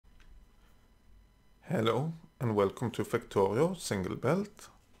Hello and welcome to Factorio Single Belt.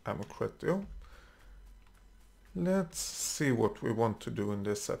 I'm Factorio. Let's see what we want to do in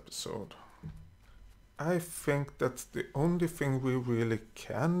this episode. I think that's the only thing we really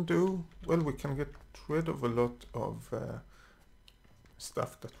can do. Well, we can get rid of a lot of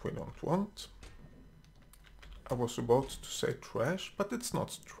stuff that we don't want. I was about to say trash, but it's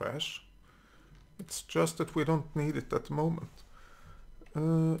not trash. It's just that we don't need it at the moment.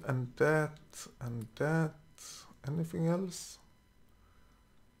 And that. Anything else?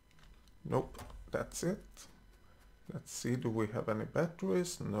 Nope, that's it. Let's see, do we have any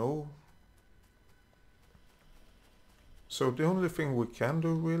batteries? No. So the only thing we can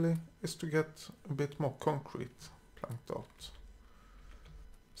do really is to get a bit more concrete planked out.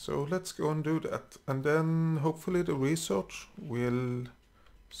 So let's go and do that. And then hopefully the research will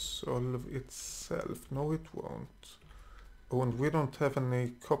solve itself. No, it won't. Oh, and we don't have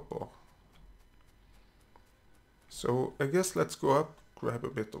any copper. So I guess let's go up, grab a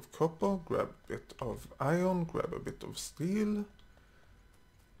bit of copper, grab a bit of iron, grab a bit of steel.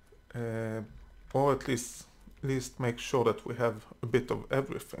 Or at least make sure that we have a bit of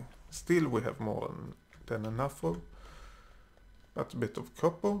everything. Steel we have more than enough of. But a bit of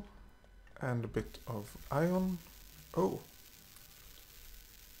copper and a bit of iron. Oh.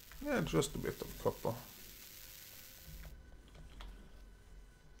 Yeah, just a bit of copper.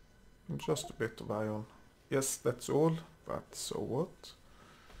 And just a bit of iron. Yes, that's all, but so what?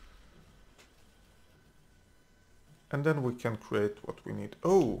 And then we can create what we need.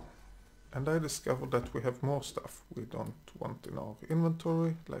 Oh! And I discovered that we have more stuff we don't want in our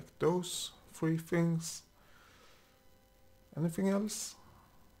inventory, like those 3 things. Anything else?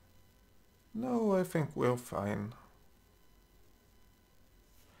 No, I think we're fine.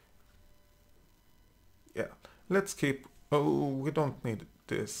 Yeah, let's keep... Oh, we don't need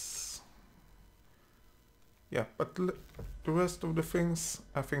this. Yeah, but the rest of the things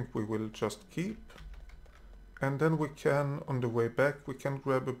I think we will just keep. And then we can, on the way back, we can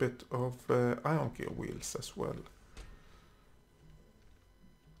grab a bit of iron gear wheels as well.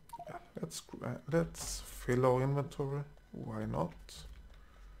 Yeah, let's fill our inventory. Why not?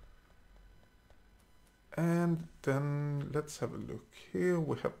 And then let's have a look here.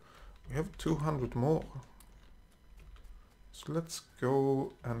 We have 200 more. So let's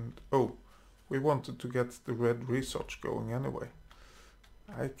go and we wanted to get the red research going anyway.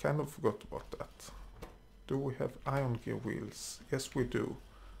 I kind of forgot about that. Do we have iron gear wheels? Yes, we do.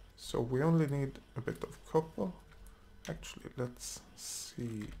 So we only need a bit of copper. Actually, let's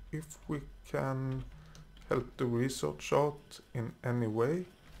see if we can help the research out in any way.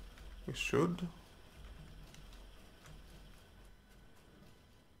 We should.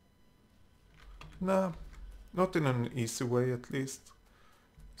 Nah, not in an easy way at least.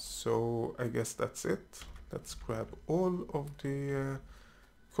 So I guess that's it. Let's grab all of the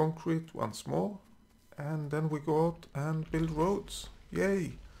concrete once more. And then we go out and build roads.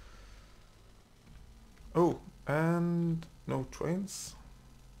 Yay! Oh, and no trains.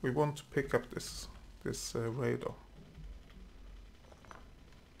 We want to pick up this radar.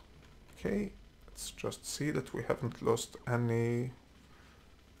 Okay, let's just see that we haven't lost any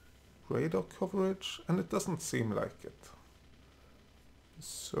radar coverage, and it doesn't seem like it.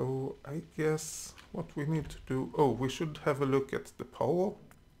 So I guess what we need to do... Oh, we should have a look at the power.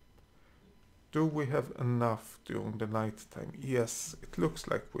 Do we have enough during the night time? Yes, it looks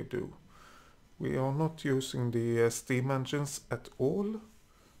like we do. We are not using the steam engines at all.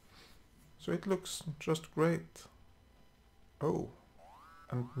 So it looks just great. Oh,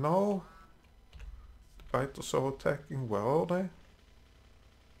 and now the biters are attacking. Where are they?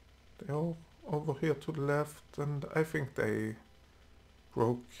 They are over here to the left, and I think they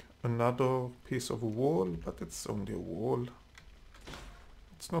broke another piece of a wall, but it's only a wall.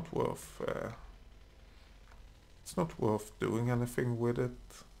 It's not worth doing anything with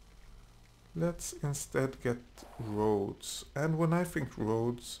it. Let's instead get roads. And when I think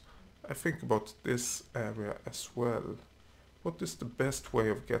roads, I think about this area as well. What is the best way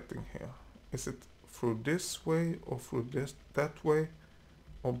of getting here? Is it through this way or through that way?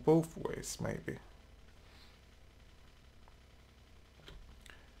 Or both ways maybe?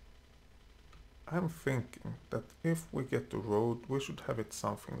 I'm thinking that if we get a road, we should have it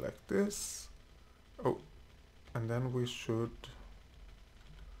something like this. Oh, and then we should...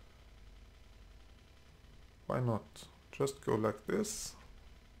 Why not? Just go like this.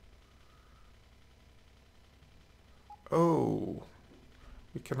 Oh,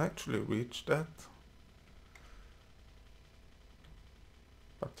 we can actually reach that.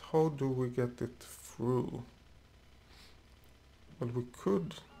 But how do we get it through? Well, we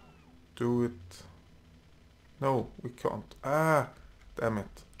could do it No, we can't. Ah, damn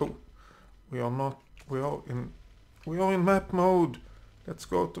it. Oh, we are not, we are in map mode. Let's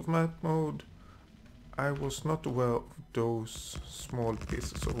go out of map mode. I was not aware of those small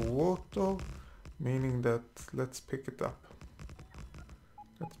pieces of water, meaning that let's pick it up.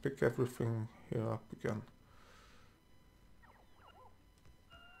 Let's pick everything here up again.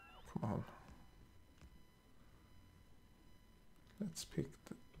 Come on. Let's pick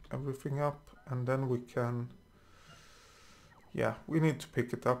everything up and then we can... Yeah, we need to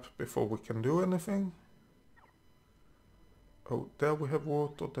pick it up before we can do anything. Oh, there we have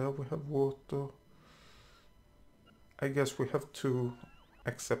water, there we have water. I guess we have to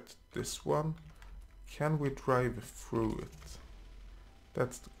accept this one. Can we drive through it?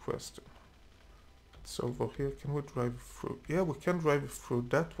 That's the question. It's over here. Can we drive through? Yeah, we can drive through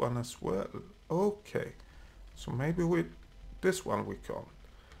that one as well. Okay. So maybe this one we can't.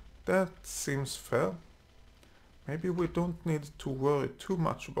 That seems fair. Maybe we don't need to worry too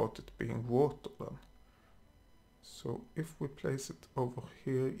much about it being water then. So if we place it over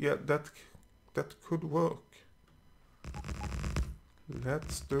here, yeah, that could work.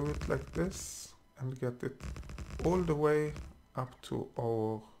 Let's do it like this and get it all the way up to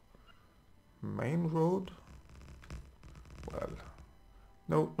our main road. Well,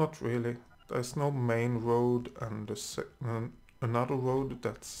 no, not really. There's no main road and another road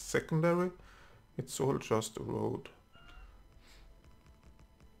that's secondary. It's all just a road.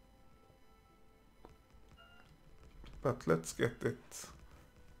 But let's get it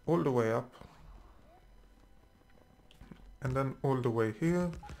all the way up. And then all the way here.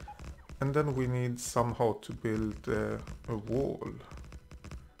 And then we need somehow to build a wall.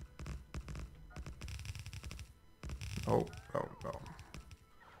 No, no, no.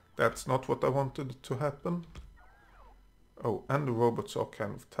 That's not what I wanted to happen. Oh, and the robots are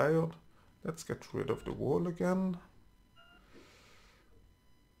kind of tired. Let's get rid of the wall again.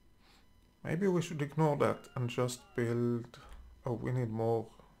 Maybe we should ignore that and just build... Oh, we need more.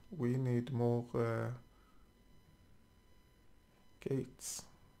 We need more gates.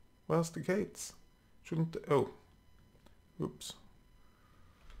 Where's the gates? Shouldn't... Oh. Oops.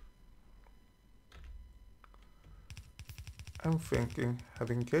 I'm thinking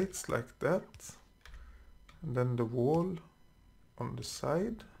having gates like that. And then the wall on the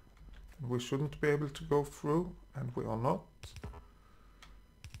side. We shouldn't be able to go through, and we are not.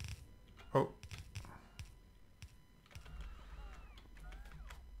 Oh.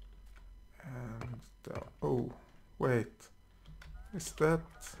 And oh, wait. Is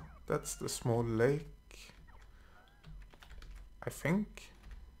that's the small lake? I think.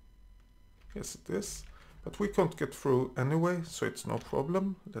 Yes, it is. But we can't get through anyway, so it's no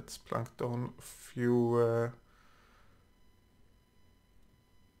problem. Let's plank down a few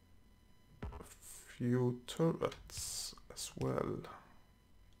turrets as well.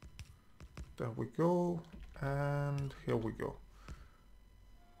 There we go, and here we go.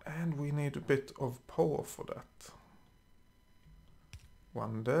 And we need a bit of power for that.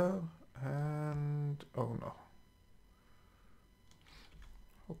 One there, and oh no.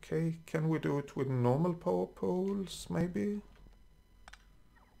 Okay, can we do it with normal power poles, maybe?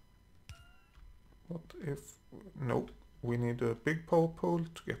 What if... Nope, we need a big power pole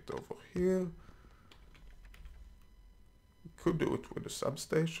to get over here. We could do it with a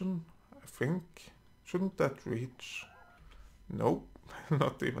substation, I think. Shouldn't that reach? Nope,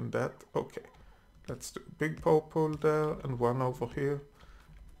 not even that. Okay, let's do a big power pole there and one over here.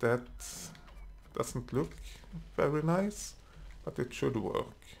 That doesn't look very nice, but it should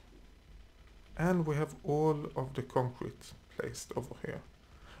work. And we have all of the concrete placed over here.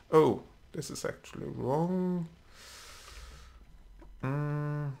 Oh, this is actually wrong.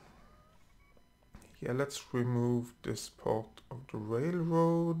 Yeah, let's remove this part of the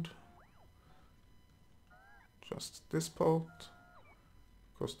railroad. Just this part.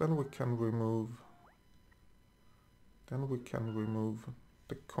 Because then we can remove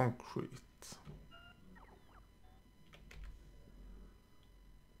the concrete.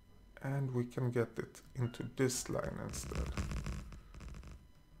 And we can get it into this line instead.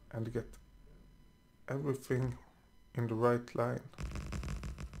 And get everything in the right line.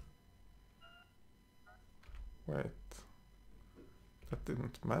 Wait. That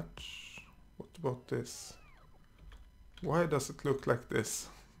didn't match. What about this? Why does it look like this?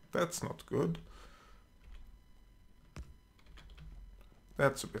 That's not good.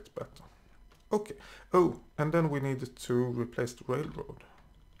 That's a bit better. Okay. Oh, and then we needed to replace the railroad.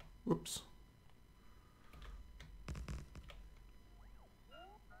 Whoops.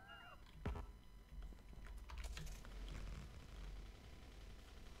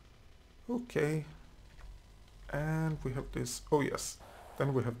 Okay. And we have this, oh yes,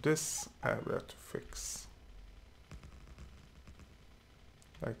 then we have this area to fix.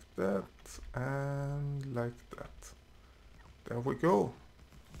 Like that, and like that. There we go.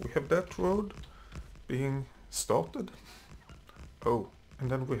 We have that road being started. Oh,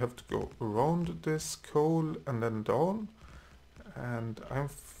 and then we have to go around this coal and then down. And I'm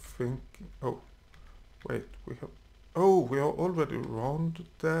thinking, oh, wait, we have, oh, we are already around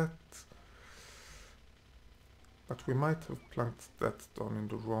that. But we might have planked that down in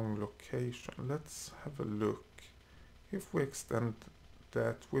the wrong location. Let's have a look. If we extend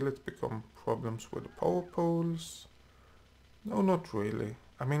that, will it become problems with the power poles? No, not really.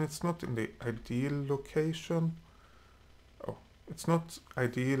 I mean, it's not in the ideal location. Oh, it's not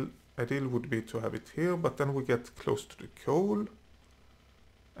ideal. Ideal would be to have it here, but then we get close to the coal.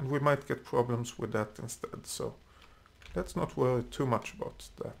 And we might get problems with that instead, so let's not worry too much about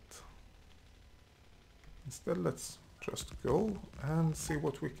that. Instead, let's just go and see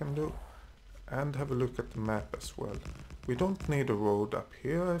what we can do. And have a look at the map as well. We don't need a road up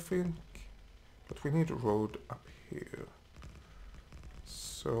here, I think. But we need a road up here.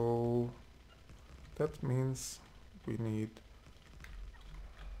 So that means we need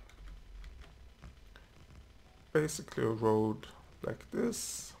basically a road like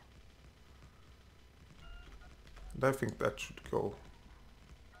this. And I think that should go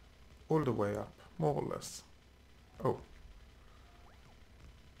all the way up, more or less. Oh.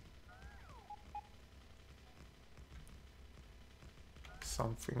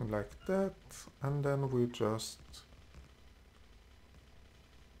 Something like that, and then we just,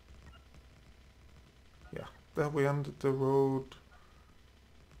 yeah, there we ended the road,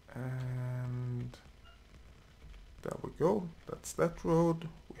 and there we go, that's that road.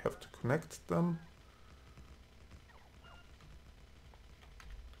 We have to connect them.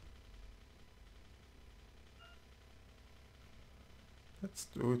 Let's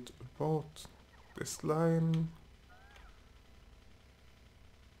do it about this line.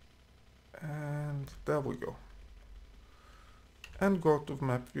 And there we go. And go out of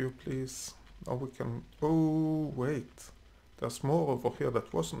map view, please. Now we can... Oh, wait. There's more over here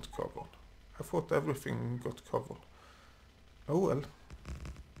that wasn't covered. I thought everything got covered. Oh well.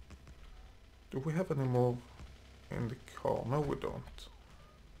 Do we have any more in the car? No, we don't.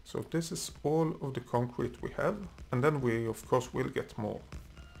 So this is all of the concrete we have. And then we, of course, will get more.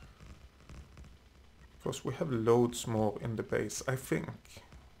 Because we have loads more in the base, I think.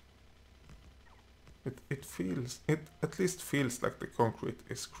 It at least feels like the concrete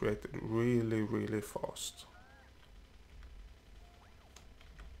is created really, really fast.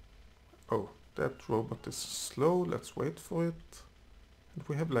 Oh, that robot is slow. Let's wait for it. And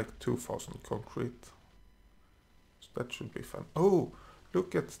we have like 2000 concrete. So that should be fun. Oh,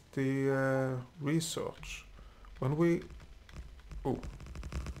 look at the research. When we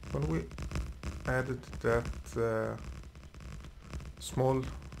added that small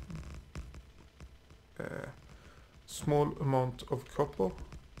amount of copper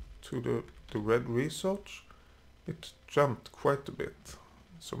to the red research, it jumped quite a bit.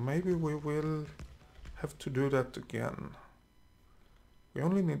 So maybe we will have to do that again. We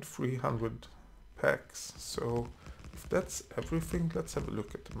only need 300 packs, so if that's everything, let's have a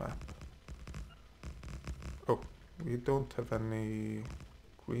look at the map. Oh, we don't have any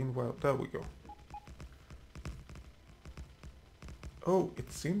green wire. There we go. Oh,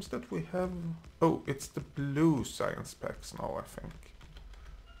 it seems that we have... Oh, it's the blue science packs now, I think.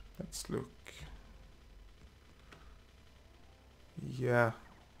 Let's look. Yeah,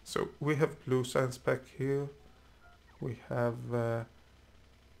 so we have blue science pack here. We have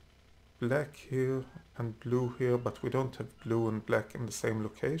black here and blue here, but we don't have blue and black in the same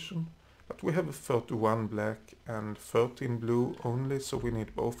location. But we have a 31 black and 13 blue only, so we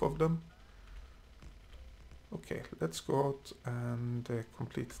need both of them. Okay, let's go out and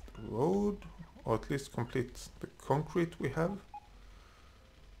complete the road, or at least complete the concrete we have.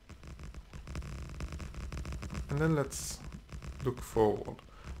 And then let's look forward.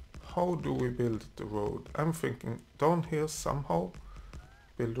 How do we build the road? I'm thinking down here somehow,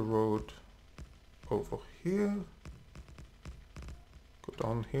 build a road over here, go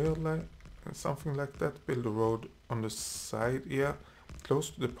down here like something like that, build a road on the side, yeah, close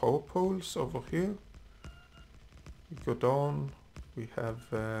to the power poles over here. We go down, we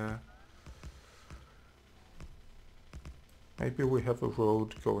have maybe we have a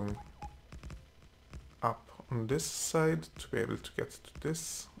road going up on this side to be able to get to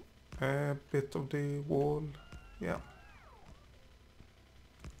this bit of the wall. Yeah,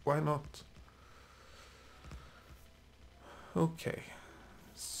 why not? Okay,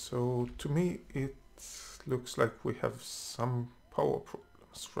 so to me it looks like we have some power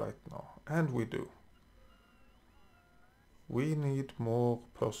problems right now, and we do. We need more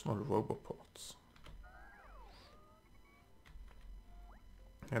personal robot parts.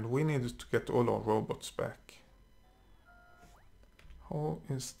 And we need to get all our robots back. How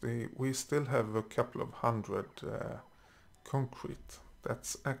is we still have a couple of hundred concrete.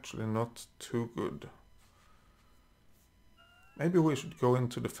 That's actually not too good. Maybe we should go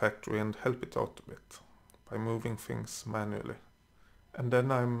into the factory and help it out a bit by moving things manually. And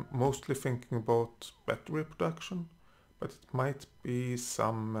then I'm mostly thinking about battery production, but it might be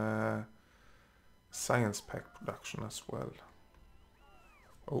some science pack production as well.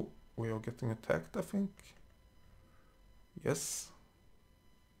 Oh, we are getting attacked, I think. Yes.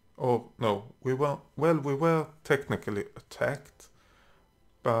 Oh, no, we were technically attacked,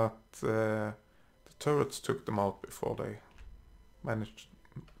 but the turrets took them out before they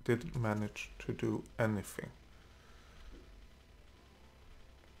did manage to do anything.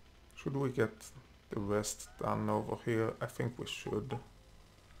 Should we get the rest done over here? I think we should.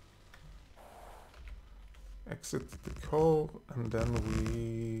 Exit the car, and then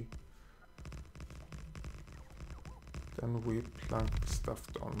we plunk stuff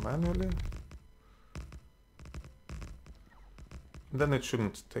down manually. And then it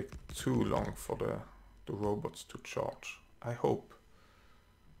shouldn't take too long for the robots to charge. I hope.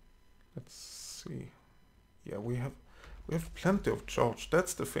 Let's see. Yeah, we have plenty of charge.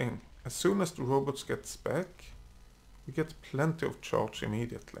 That's the thing. As soon as the robots gets back, we get plenty of charge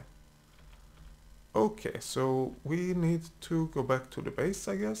immediately. Okay, so we need to go back to the base,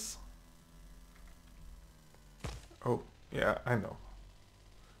 I guess. Oh, yeah, I know.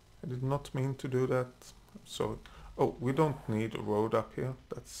 I did not mean to do that. So, oh, we don't need a road up here.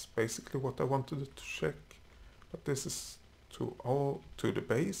 That's basically what I wanted to check. But this is to the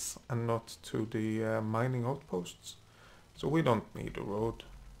base and not to the mining outposts. So we don't need a road.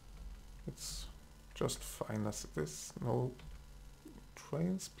 It's just fine as it is. No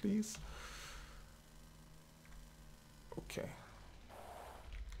trains, please. Okay.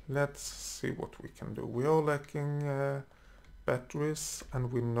 Let's see what we can do. We are lacking batteries,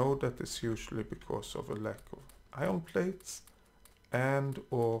 and we know that is usually because of a lack of iron plates and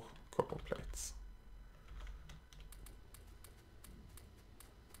or copper plates.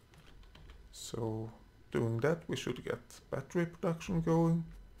 So doing that, we should get battery production going.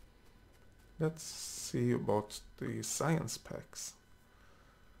 Let's see about the science packs.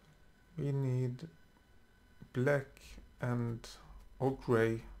 We need black and or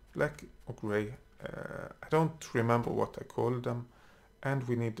grey, black or grey. I don't remember what I call them. And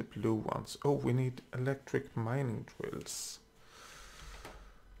we need the blue ones. Oh, we need electric mining drills.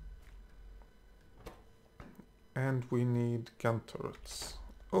 And we need gun turrets.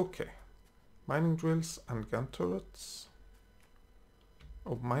 Okay. Mining drills and gun turrets.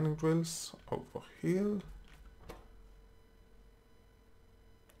 Oh, mining drills over here.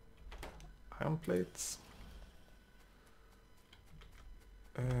 Iron plates.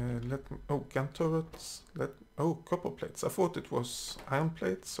 Gun turrets. Copper plates. I thought it was iron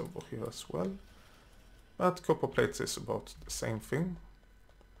plates over here as well. But copper plates is about the same thing.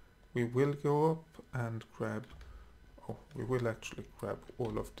 We will go up and grab... Oh, we will actually grab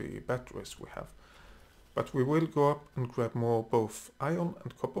all of the batteries we have. But we will go up and grab more both iron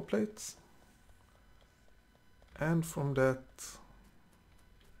and copper plates. And from that,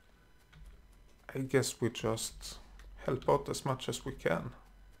 I guess we just help out as much as we can.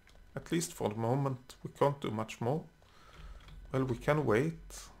 At least for the moment, we can't do much more. Well, we can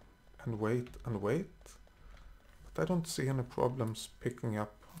wait and wait and wait. But I don't see any problems picking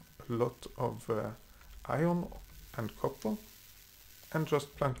up a lot of iron and copper and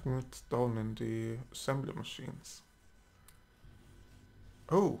just plunking it down in the assembly machines.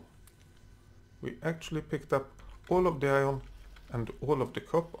 Oh, we actually picked up all of the iron and all of the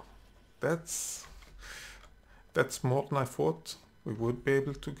copper. That's more than I thought we would be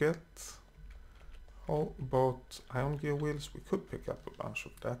able to get. How about iron gear wheels? We could pick up a bunch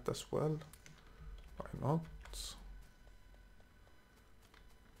of that as well. Why not?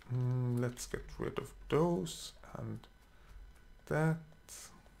 Let's get rid of those and that.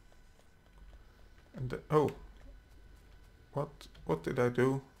 And oh, what did I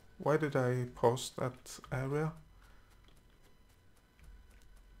do? Why did I pause that area?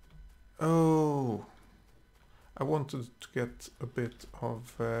 Oh, I wanted to get a bit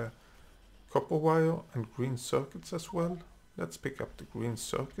of copper wire and green circuits as well. Let's pick up the green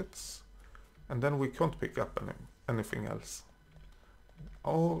circuits, and then we can't pick up anything else.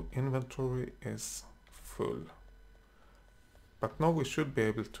 Our inventory is full. But now we should be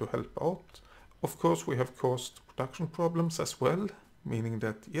able to help out. Of course, we have caused production problems as well, meaning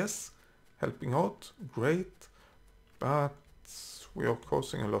that yes, helping out, great, but we are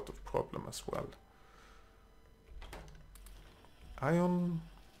causing a lot of problem as well. Iron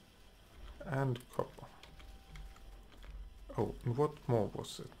and copper. Oh, and what more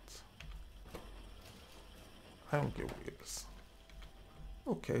was it? Iron gear wheels.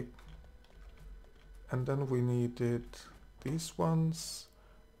 Okay. And then we needed these ones.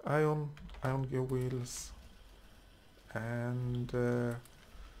 Iron gear wheels. And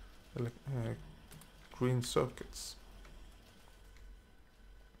green circuits.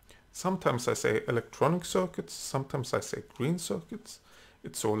 Sometimes I say electronic circuits, sometimes I say green circuits.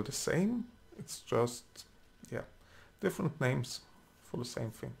 It's all the same. It's just, yeah, different names for the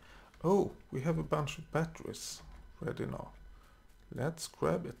same thing. Oh, we have a bunch of batteries ready now. Let's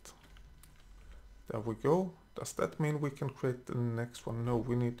grab it. There we go. Does that mean we can create the next one? No,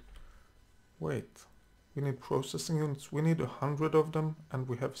 we need, wait, we need processing units. We need 100 of them and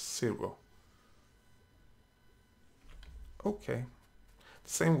we have 0. Okay.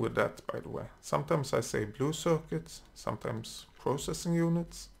 Same with that, by the way. Sometimes I say blue circuits, sometimes processing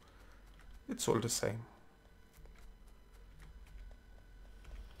units. It's all the same.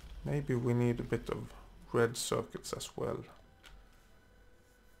 Maybe we need a bit of red circuits as well.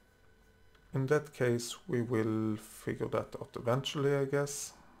 In that case, we will figure that out eventually, I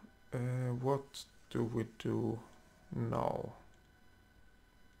guess. What do we do now?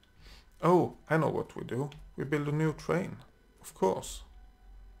 Oh, I know what we do. We build a new train, of course.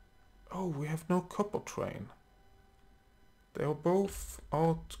 Oh, we have no copper train. They are both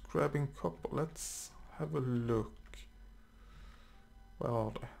out grabbing copper. Let's have a look. Where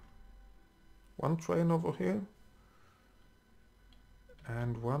are they? One train over here.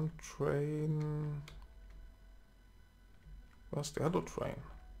 And one train... Where's the other train?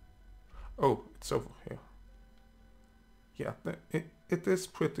 Oh, it's over here. Yeah, it is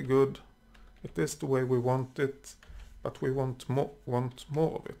pretty good. It is the way we want it, but we want more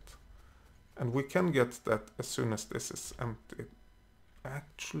of it. And we can get that as soon as this is empty.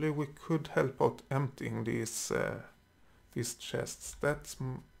 Actually, we could help out emptying these chests.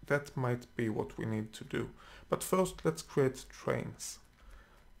 That might be what we need to do. But first, let's create trains.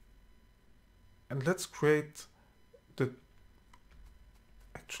 And let's create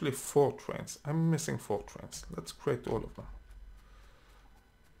actually 4 trains. I'm missing 4 trains. Let's create all of them.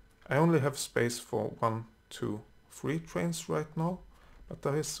 I only have space for 1, 2, 3 trains right now. But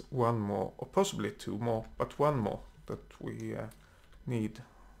there is one more, or possibly 2 more, but 1 more that we need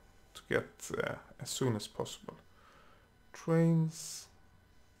to get as soon as possible. Trains.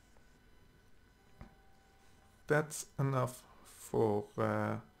 That's enough for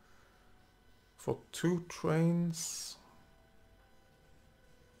 2 trains.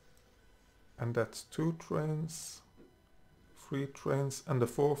 And that's 2 trains, 3 trains, and the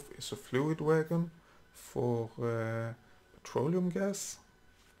 4th is a fluid wagon for petroleum gas.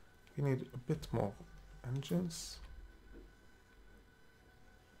 We need a bit more engines.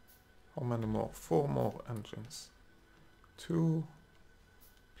 How many more? 4 more engines. 2.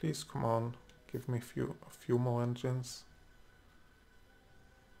 Please come on, give me a few more engines.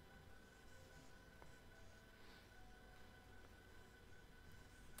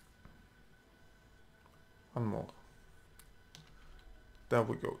 One more. There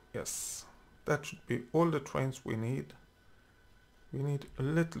we go. Yes. That should be all the trains we need. We need a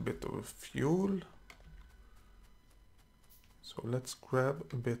little bit of fuel. So let's grab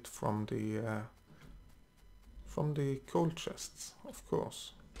a bit from the coal chests, of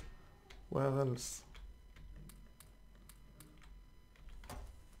course. Where else?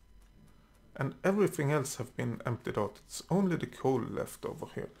 And everything else have been emptied out. It's only the coal left over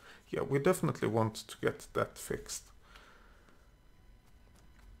here. Yeah, we definitely want to get that fixed.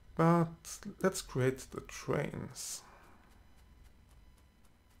 But let's create the trains.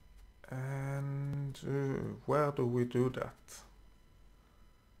 And where do we do that?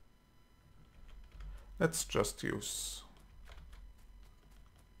 Let's just use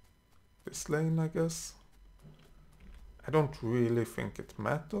this lane, I guess. I don't really think it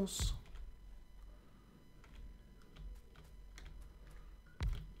matters.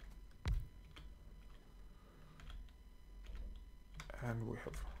 And we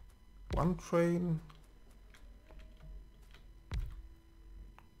have 1 train.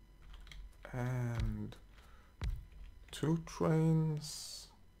 And 2 trains.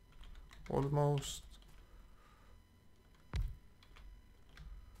 Almost.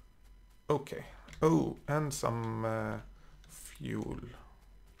 Okay. Oh, and some fuel.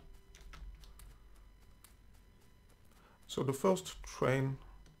 So the first train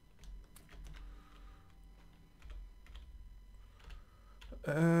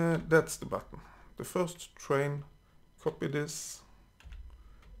That's the button. The first train, copy this,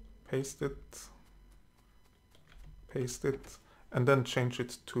 paste it, and then change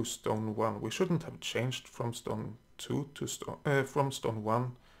it to stone 1. We shouldn't have changed from stone 2 to from stone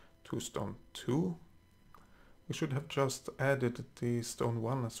 1 to stone 2. We should have just added the stone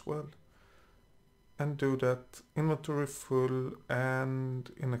 1 as well. And do that inventory full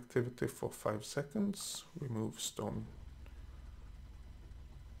and inactivity for 5 seconds. Remove stone.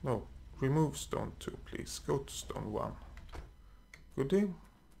 No, remove stone 2, please. Go to stone 1. Goodie.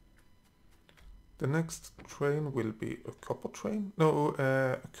 The next train will be a copper train. No,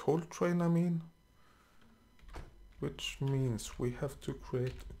 a coal train, I mean. Which means we have to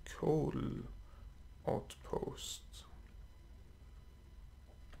create a coal outpost.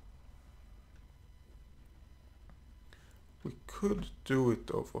 We could do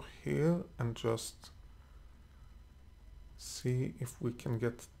it over here and just see if we can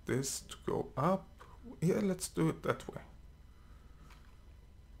get this to go up. Yeah, let's do it that way.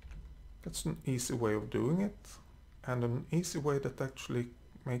 That's an easy way of doing it, and an easy way that actually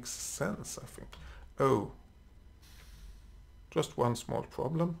makes sense, I think. Oh, just one small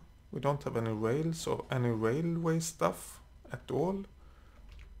problem. We don't have any rails or any railway stuff at all.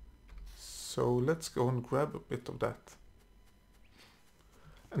 So let's go and grab a bit of that.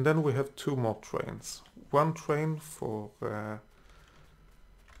 And then we have 2 more trains. One train for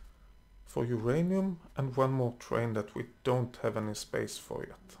uranium, and one more train that we don't have any space for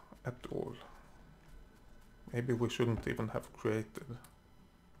yet at all. Maybe we shouldn't even have created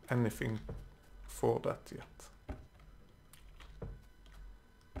anything for that yet.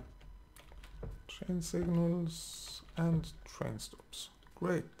 Train signals and train stops.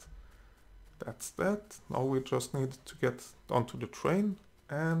 Great. That's that. Now we just need to get onto the train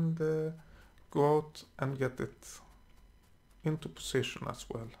and go out and get it into position as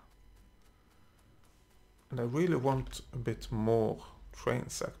well. And I really want a bit more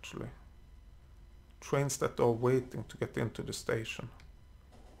trains actually. Trains that are waiting to get into the station.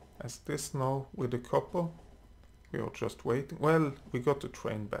 As this now with the copper, we are just waiting. Well, we got the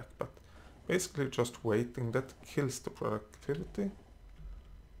train back, but basically just waiting. That kills the productivity.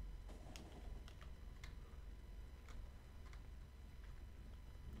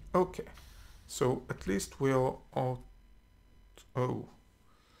 Okay, so at least we are out. Oh.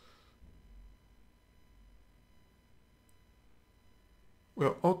 We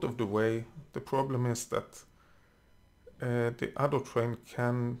are out of the way. The problem is that the other train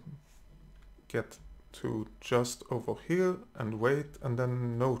can get to just over here and wait, and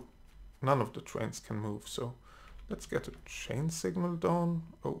then none of the trains can move. So let's get a chain signal down.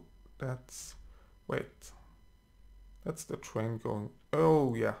 Oh, wait. That's the train going.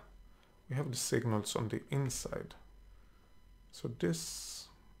 Oh yeah, we have the signals on the inside. So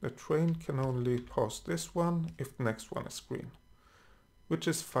the train can only pass this one if the next one is green. Which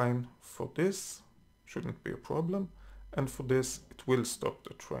is fine for this, shouldn't be a problem. And for this, it will stop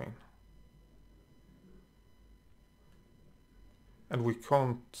the train. And we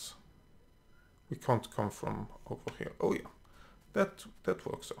can't come from over here. Oh yeah, that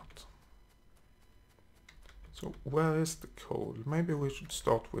works out. So where is the coal? Maybe we should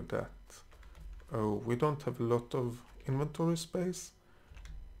start with that. Oh, we don't have a lot of inventory space,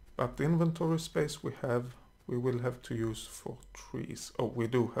 but the inventory space we will have to use for trees. Oh, we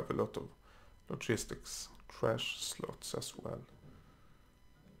do have a lot of logistics trash slots as well.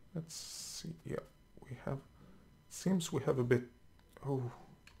 Let's see. Yeah, we have. Seems we have a bit. Oh,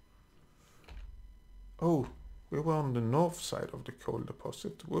 we were on the north side of the coal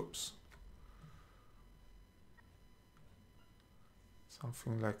deposit. Whoops.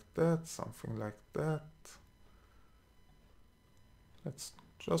 Something like that, something like that. Let's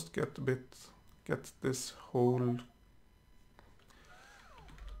just get this whole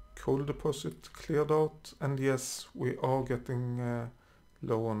coal deposit cleared out. And yes, we are getting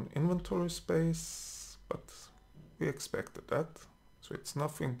low on inventory space, but we expected that. So it's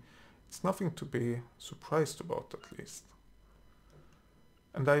nothing to be surprised about, at least.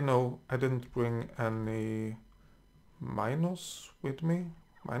 And I know I didn't bring any miners with me,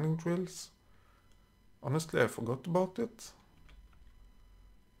 mining drills. Honestly, I forgot about it.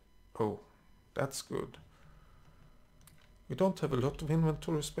 Oh, that's good. We don't have a lot of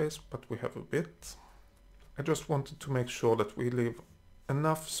inventory space, but we have a bit. I just wanted to make sure that we leave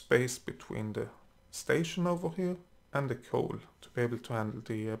enough space between the station over here and the coal to be able to handle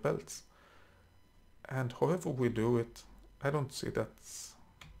the belts. And however we do it, I don't see that's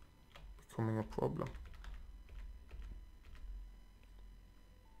becoming a problem.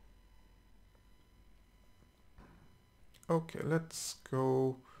 Okay, let's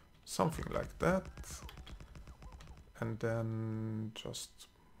go something like that. And then just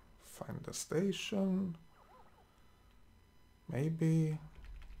find the station. Maybe.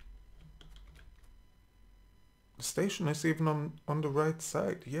 The station is even on the right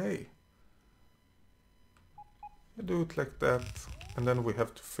side. Yay. I do it like that. And then we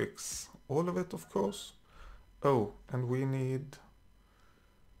have to fix all of it, of course. Oh, and we need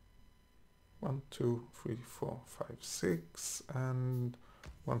 1, 2, 3, 4, 5, 6, and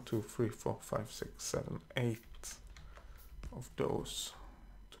 1, 2, 3, 4, 5, 6, 7, 8 of those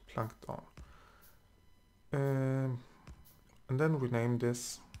to plank down. And then we name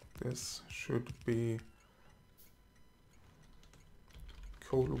this. This should be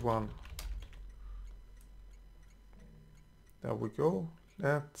coal 1. There we go.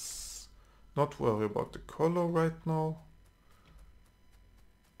 Let's not worry about the color right now.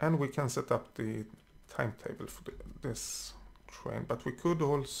 And we can set up the timetable for this train. But we could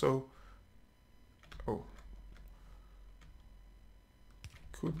also... Oh.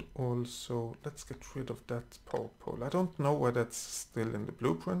 Could also... Let's get rid of that power pole. I don't know why that's still in the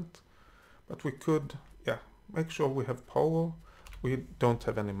blueprint. But we could, yeah, make sure we have power. We don't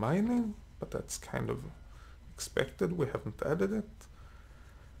have any mining, but that's kind of expected. We haven't added it.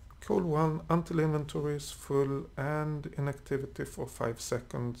 Coal 1 until inventory is full and inactivity for 5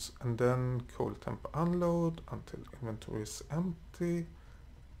 seconds, and then coal temp unload until inventory is empty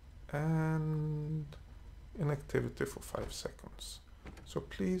and inactivity for 5 seconds. So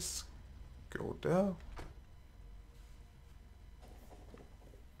please go there.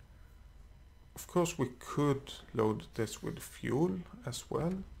 Of course we could load this with fuel as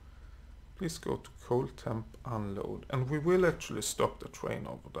well. Please go to coal temp unload, and we will actually stop the train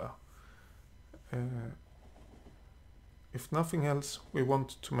over there. If nothing else, we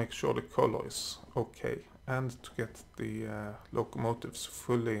want to make sure the color is okay and to get the locomotives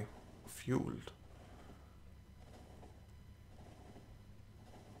fully fueled.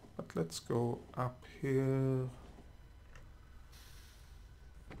 But let's go up here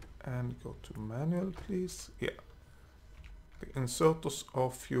and go to manual, please. Yeah. The inserters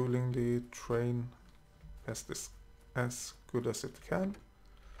are fueling the train as good as it can.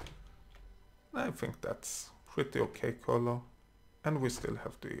 I think that's pretty okay color. And we still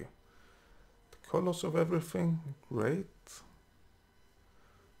have the colors of everything. Great.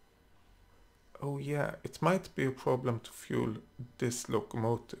 Oh yeah, it might be a problem to fuel this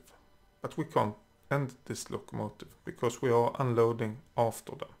locomotive. But we can't end this locomotive because we are unloading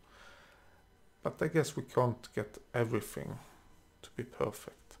after them. But I guess we can't get everything to be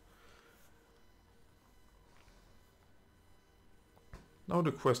perfect. Now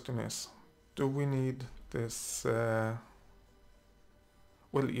the question is, do we need this? Well,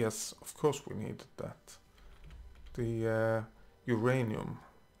 yes, of course we need that. The uranium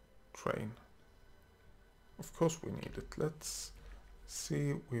train. Of course we need it. Let's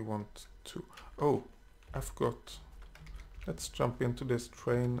see, we want to... Oh, I forgot. Let's jump into this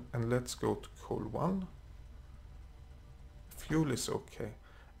train and let's go to coal 1. Fuel is okay.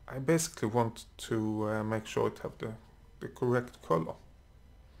 I basically want to make sure it have the correct color.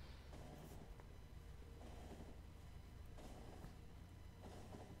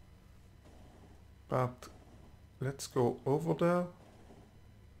 But let's go over there.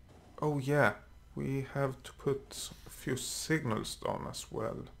 Oh yeah, we have to put a few signals down as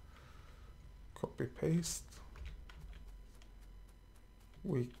well. Copy paste.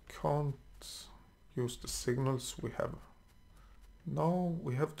 We can't use the signals we have. Now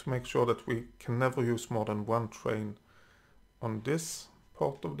we have to make sure that we can never use more than one train on this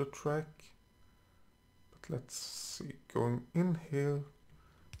part of the track. But let's see, going in here,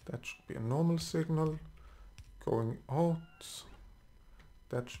 that should be a normal signal. Going out,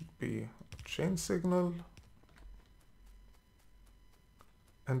 that should be a chain signal.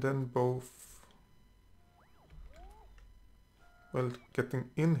 And then both, well, getting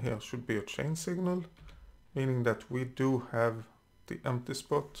in here should be a chain signal, meaning that we do have the empty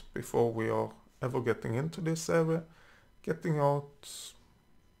spot before we are ever getting into this area. Getting out,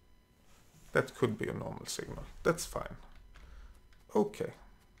 that could be a normal signal. That's fine. Okay.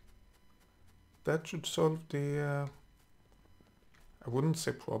 That should solve the, I wouldn't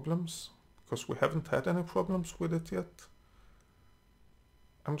say problems, because we haven't had any problems with it yet.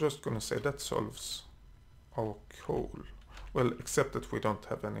 I'm just gonna say that solves our coal. Well, except that we don't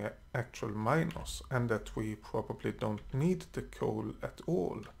have any actual miners, and that we probably don't need the coal at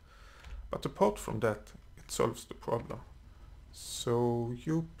all. But apart from that, it solves the problem. So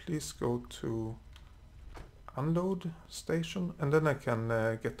you please go to unload station, and then I can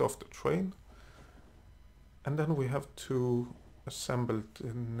get off the train. And then we have to assemble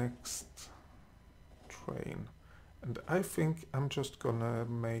the next train. And I think I'm just gonna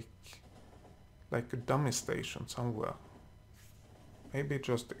make like a dummy station somewhere. Maybe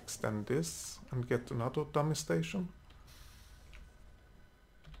just extend this and get another dummy station.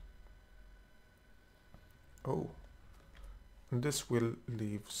 Oh, and this will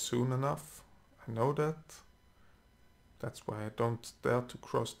leave soon enough. I know that. That's why I don't dare to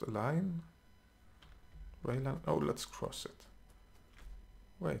cross the line. Rail line. Oh, let's cross it.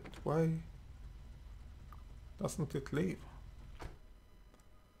 Wait, why doesn't it leave?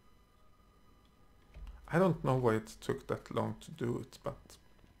 I don't know why it took that long to do it, but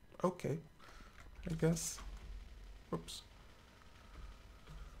okay, I guess. Oops.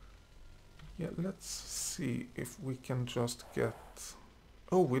 Yeah, let's see if we can just get...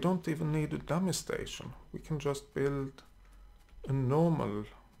 Oh, we don't even need a dummy station. We can just build a normal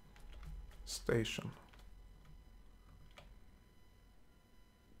station.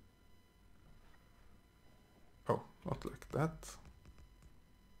 Oh, not like that.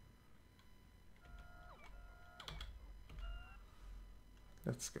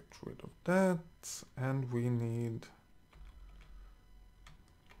 Let's get rid of that, and we need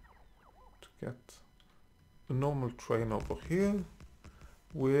to get a normal train over here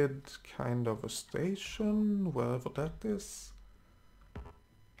with kind of a station, wherever that is.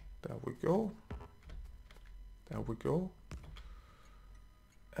 There we go. There we go.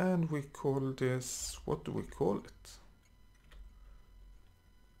 And we call this, what do we call it?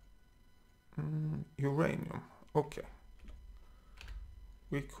 Uranium. Okay.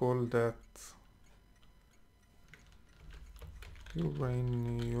 We call that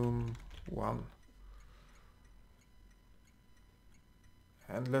Uranium 1.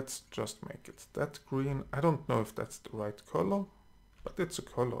 And let's just make it that green. I don't know if that's the right color, but it's a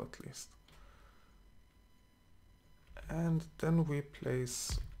color at least. And then we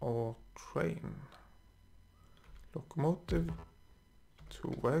place our train. Locomotive,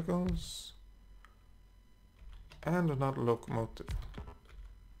 2 wagons, and another locomotive.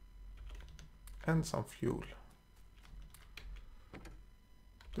 And some fuel.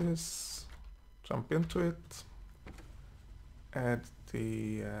 This, jump into it, add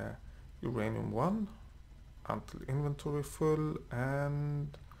the uranium 1 until inventory full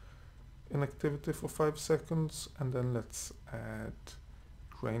and inactivity for 5 seconds, and then let's add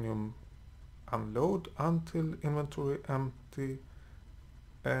uranium unload until inventory empty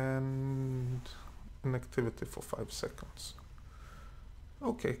and inactivity for 5 seconds.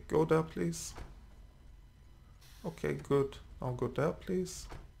 Okay, go there please. Okay, good. Now go there please.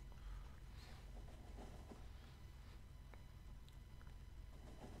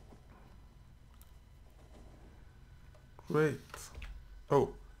 Great.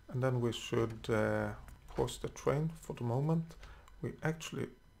 Oh, and then we should pause the train for the moment. We actually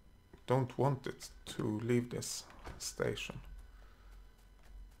don't want it to leave this station.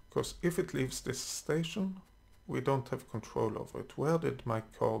 Because if it leaves this station, we don't have control over it. Where did my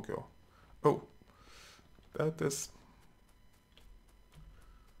car go? Oh, there it is.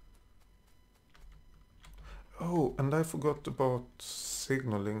 Oh, and I forgot about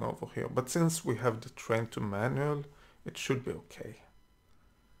signaling over here. But since we have the train to manual, it should be okay.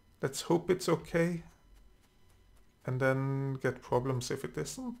 Let's hope it's okay. And then get problems if it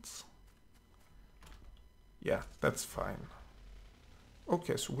isn't. Yeah, that's fine.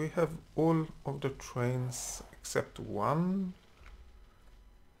 Okay, so we have all of the trains except one.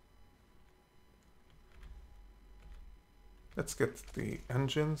 Let's get the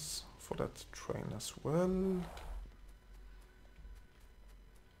engines for that train as well.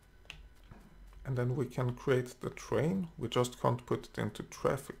 And then we can create the train. We just can't put it into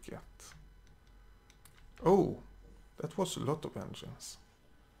traffic yet. Oh, that was a lot of engines.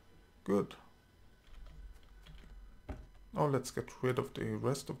 Good. Now let's get rid of the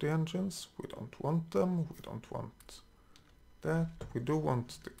rest of the engines. We don't want them. We don't want that. We do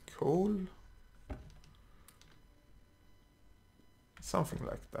want the coal. Something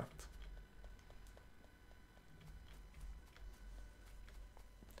like that.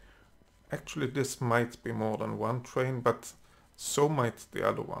 Actually, this might be more than one train, but so might the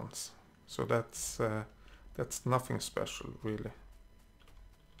other ones. So that's nothing special, really.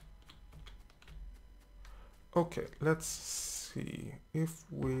 Okay, let's see if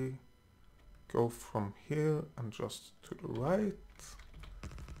we go from here and just to the right,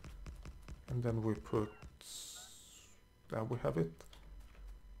 and then we put, there we have it.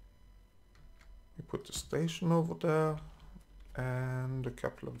 We put the station over there and a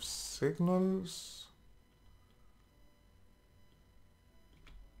couple of signals.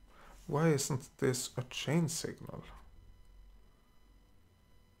 Why isn't this a chain signal?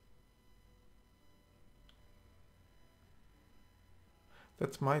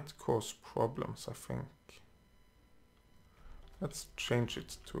 That might cause problems, I think. Let's change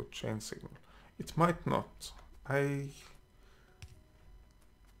it to a chain signal. It might not. I'm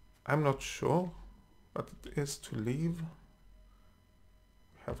not sure, but it is to leave.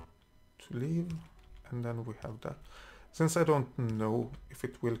 We have to leave, and then we have that. Since I don't know if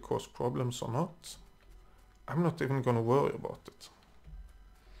it will cause problems or not, I'm not even gonna worry about it.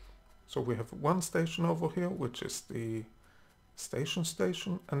 So we have one station over here, which is the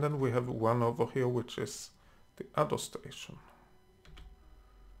station, and then we have one over here, which is the other station.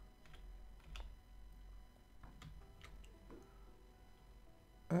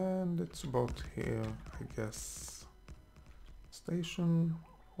 And it's about here, I guess. Station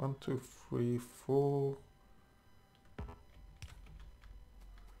 1, 2, 3, 4.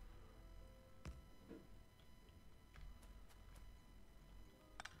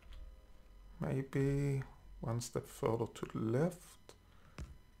 Maybe one step further to the left.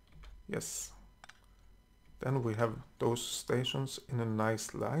 Yes. Then we have those stations in a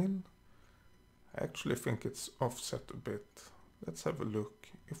nice line. I actually think it's offset a bit. Let's have a look.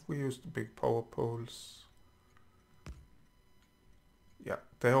 If we use the big power poles. Yeah,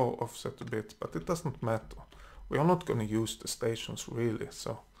 they are offset a bit, but it doesn't matter. We are not going to use the stations really,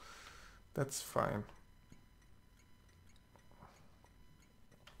 so that's fine.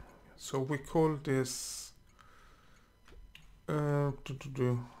 So we call this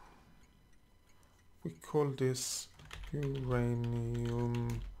we call this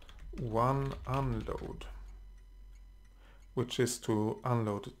uranium 1 unload, which is to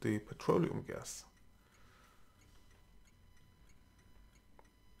unload the petroleum gas.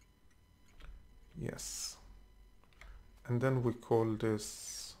 Yes. And then we call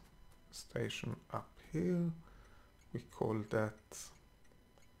this station up here, we call that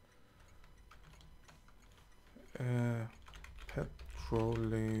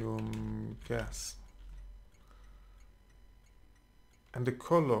petroleum gas. And the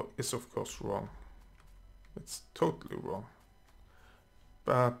color is of course wrong. It's totally wrong.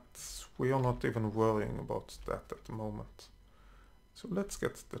 But we are not even worrying about that at the moment. So let's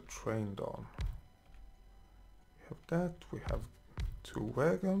get the train down. We have that, we have 2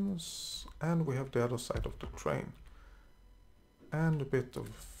 wagons, and we have the other side of the train. And a bit of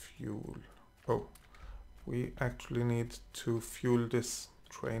fuel. Oh, we actually need to fuel this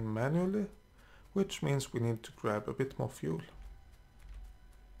train manually, which means we need to grab a bit more fuel.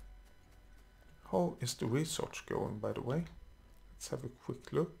 How is the research going, by the way? Let's have a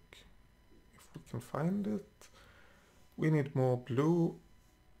quick look if we can find it. We need more blue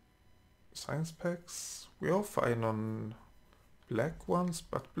science packs. We are fine on black ones,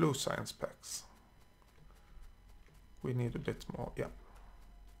 but blue science packs. We need a bit more, yeah.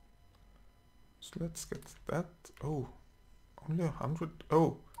 So let's get that. Oh, only 100.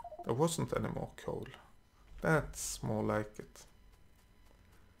 Oh, there wasn't any more coal. That's more like it.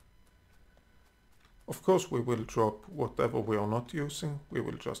 Of course we will drop whatever we are not using. We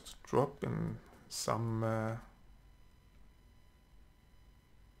will just drop in some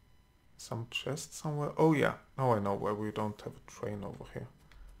chest somewhere. Oh yeah, now I know where we don't have a train over here.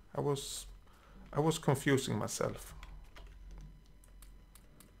 I was confusing myself.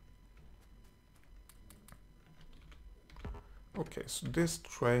 Okay, so this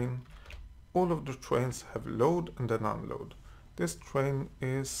train, all of the trains have load and then unload. This train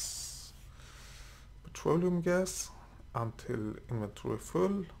is petroleum gas until inventory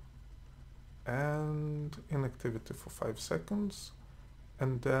full and inactivity for 5 seconds,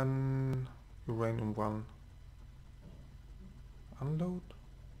 and then uranium 1 unload.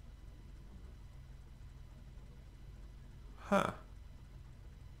 Huh.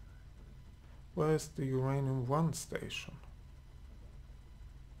 Where is the uranium 1 station?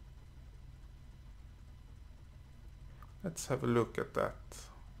 Let's have a look at that.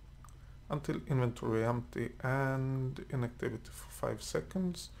 Until inventory empty and inactivity for 5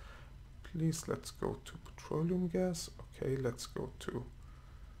 seconds. Please, let's go to petroleum gas. Okay, let's go to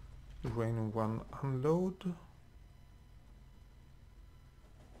uranium 1 unload.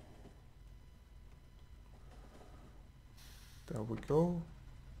 There we go.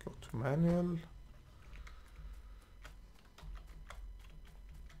 Go to manual.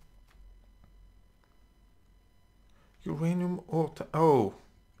 Uranium auto. Oh.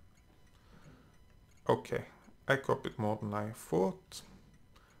 Okay, I copied more than I thought.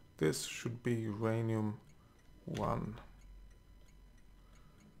 This should be uranium 1.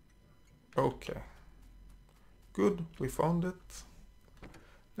 Okay. Good, we found it.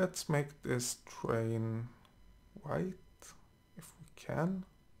 Let's make this train white, if we can.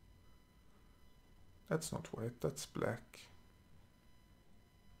 That's not white, that's black.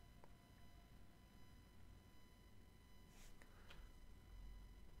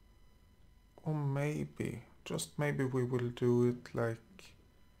 Or maybe, just maybe we will do it like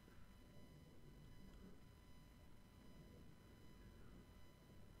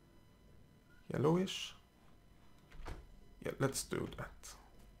yellowish. Yeah, let's do that.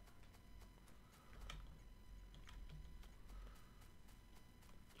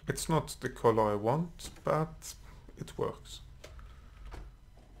 It's not the color I want, but it works.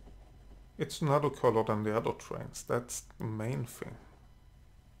 It's another color than the other trains, that's the main thing.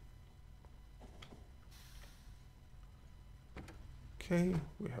 Okay,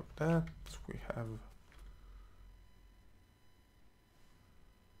 we have that, we have...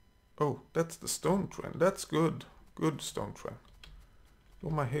 Oh, that's the stone train, that's good. Good stone train.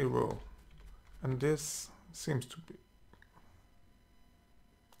 You're my hero. And this seems to be...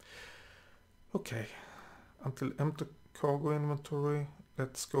 Okay, until empty cargo inventory,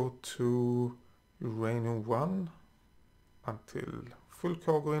 let's go to uranium 1 until full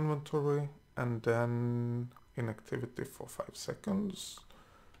cargo inventory, and then inactivity for 5 seconds.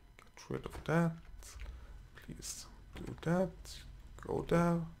 Get rid of that. Please do that. Go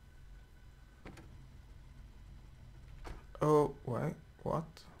there. Oh, why?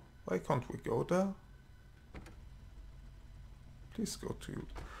 What? Why can't we go there? Please go to...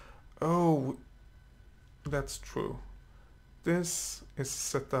 Oh, that's true. This is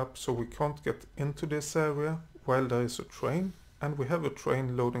set up so we can't get into this area while there is a train, and we have a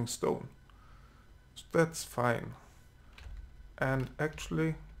train loading stone. So that's fine. And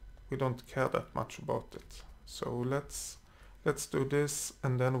actually, we don't care that much about it. So let's do this,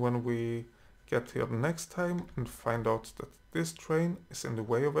 and then when we get here the next time and find out that this train is in the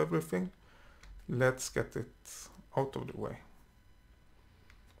way of everything, let's get it out of the way.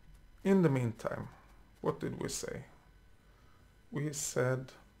 In the meantime, what did we say? We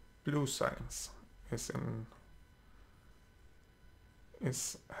said blue science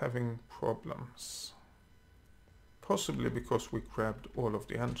is having problems. Possibly because we grabbed all of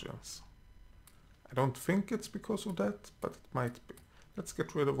the engines. I don't think it's because of that, but it might be. Let's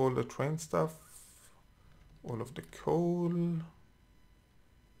get rid of all the train stuff, all of the coal,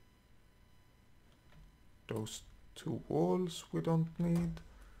 those 2 walls we don't need.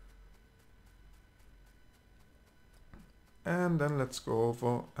 And then let's go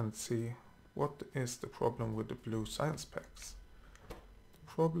over and see what is the problem with the blue science packs. The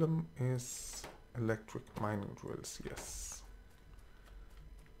problem is electric mining drills, yes.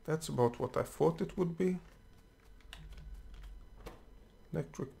 That's about what I thought it would be.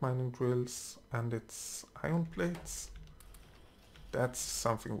 Electric mining drills, and it's iron plates. That's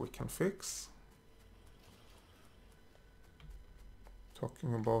something we can fix.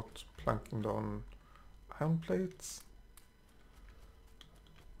 Talking about planking down iron plates.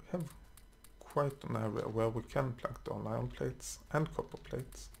 We have quite an area where we can plank down iron plates and copper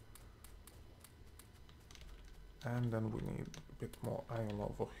plates. And then we need a bit more iron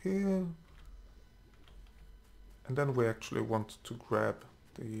over here. And then we actually want to grab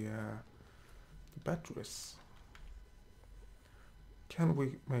the batteries. Can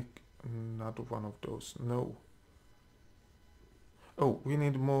we make another one of those? No. Oh, we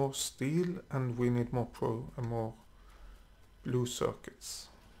need more steel, and we need more blue circuits.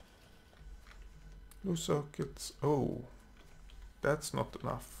 Blue circuits, oh, that's not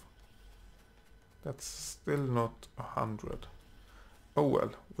enough. That's still not 100. Oh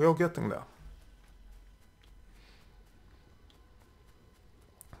well, we are getting there.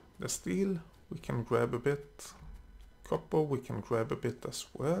 The steel, we can grab a bit. Copper, we can grab a bit as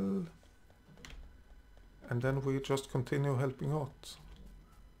well. And then we just continue helping out.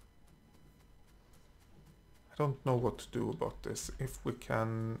 I don't know what to do about this, if we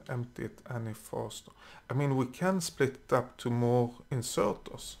can empty it any faster. I mean, we can split it up to more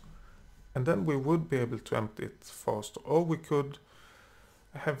inserters, and then we would be able to empty it faster. Or we could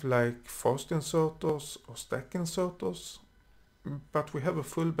have like fast inserters or stack inserters, but we have a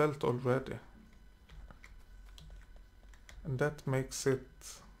full belt already. And that makes it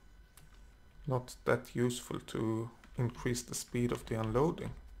not that useful to increase the speed of the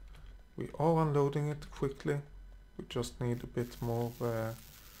unloading. We are unloading it quickly. We just need a bit more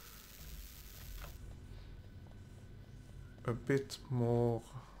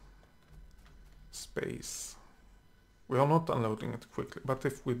space. We are not unloading it quickly, but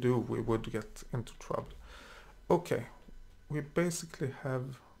if we do, we would get into trouble. Okay, we basically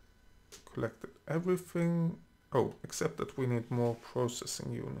have collected everything. Oh, except that we need more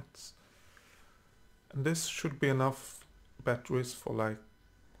processing units. And this should be enough batteries for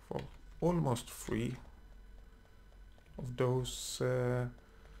almost 3 of those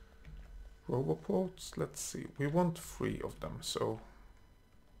roboports. Let's see, we want 3 of them, so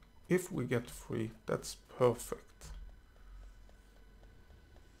if we get 3, that's perfect.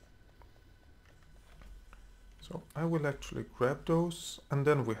 So I will actually grab those, and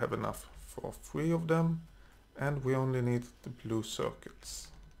then we have enough for 3 of them, and we only need the blue circuits.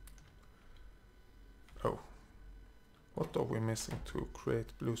 Oh, what are we missing to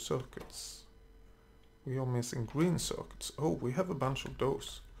create blue circuits? We are missing green circuits. Oh, we have a bunch of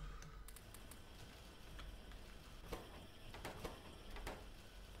those.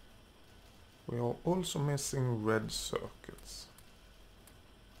 We are also missing red circuits.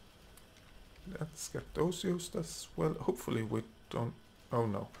 Let's get those used as well. Hopefully we don't... Oh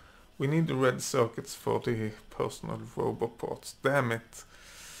no. We need the red circuits for the personal robot parts. Damn it.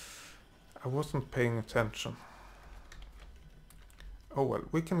 I wasn't paying attention. Oh well,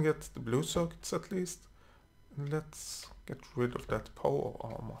 we can get the blue circuits at least. Let's get rid of that power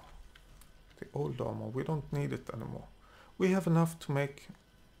armor. The old armor, we don't need it anymore. We have enough to make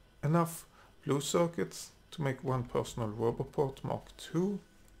enough blue circuits to make one personal robot part Mark II.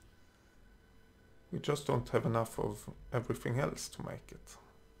 We just don't have enough of everything else to make it.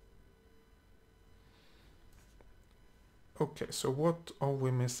 Okay, so what are we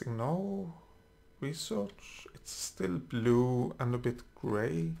missing now? Research. It's still blue and a bit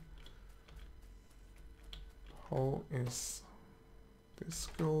gray. How is this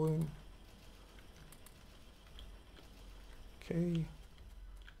going? Okay.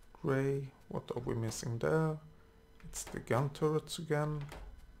 Gray. What are we missing there? It's the gun turrets again.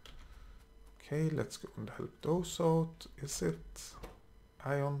 Okay, let's go and help those out. Is it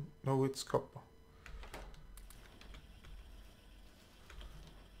iron? No, it's copper.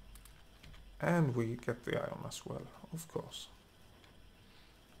 And we get the iron as well, of course.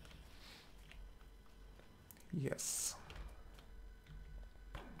 Yes.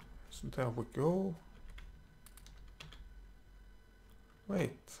 So there we go.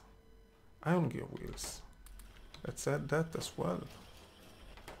 Wait. Iron gear wheels. Let's add that as well.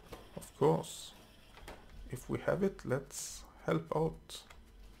 Of course. If we have it, let's help out.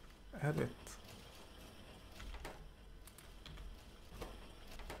 Add it.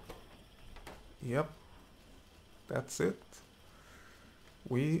 Yep. That's it.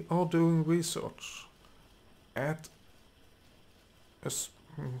 We are doing research at a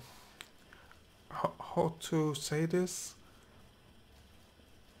how to say this?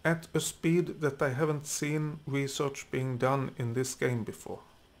 At a speed that I haven't seen research being done in this game before.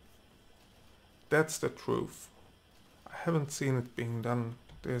 That's the truth. I haven't seen it being done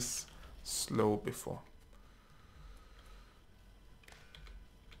this slow before.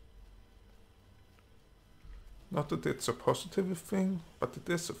 Not that it's a positive thing, but it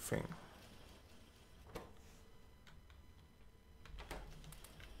is a thing.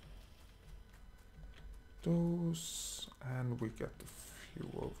 Those, and we get a few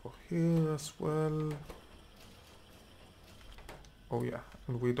over here as well. Oh yeah,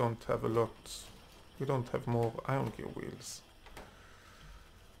 and we don't have a lot. We don't have more iron gear wheels.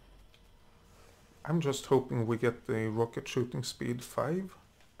 I'm just hoping we get the rocket shooting speed 5,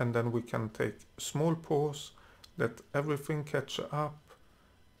 and then we can take a small pause, let everything catch up,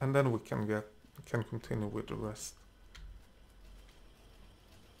 and then we can continue with the rest.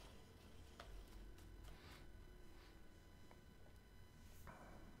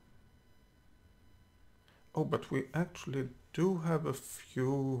 Oh, but we actually do have a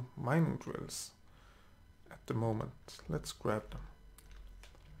few mining drills at the moment. Let's grab them.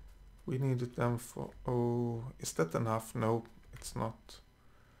 We needed them for... Oh, is that enough? No, it's not.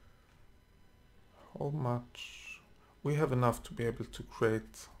 How much? We have enough to be able to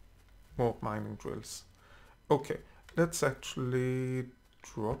create more mining drills. Okay, let's actually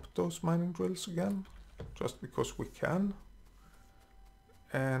drop those mining drills again, just because we can.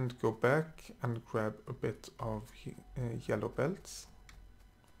 And go back and grab a bit of yellow belts.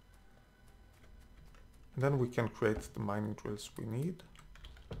 And then we can create the mining drills we need.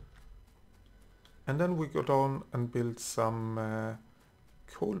 And then we go down and build some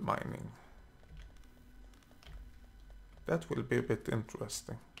coal mining. That will be a bit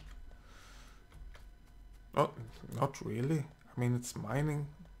interesting. Not really. I mean, it's mining.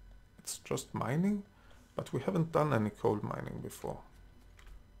 It's just mining. But we haven't done any coal mining before.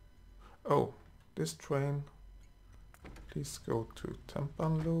 Oh, this train, please go to temp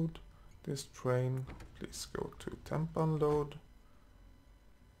unload. This train, please go to temp unload.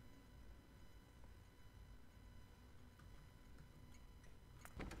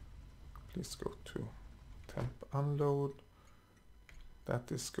 Please go to temp unload.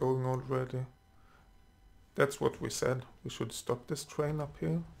 That is going already. That's what we said. We should stop this train up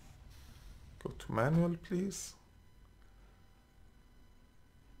here. Go to manual, please.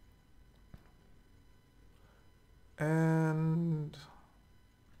 And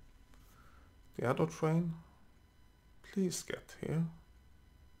the other train, please get here.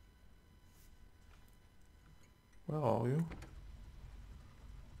 Where are you?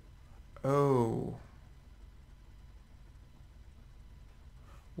 Oh.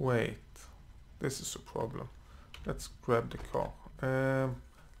 Wait. This is a problem. Let's grab the car.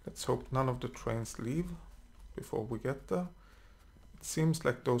 Let's hope none of the trains leave before we get there. It seems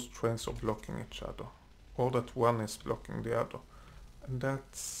like those trains are blocking each other. Or that one is blocking the other. And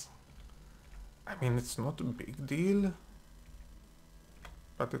that's... I mean, it's not a big deal.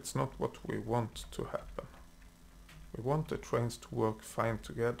 But it's not what we want to happen. We want the trains to work fine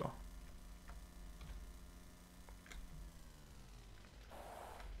together.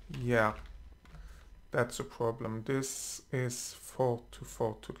 Yeah. That's a problem. This is far too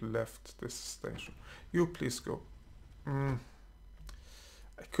far to the left, this station. You please go. I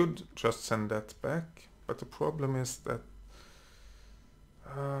could just send that back, but the problem is that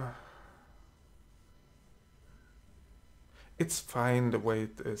it's fine the way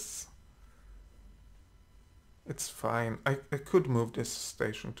it is. It's fine. I could move this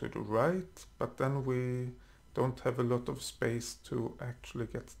station to the right, but then we don't have a lot of space to actually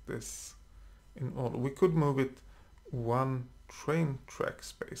get this in order. We could move it one train track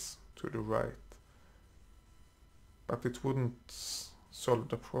space to the right, but it wouldn't solve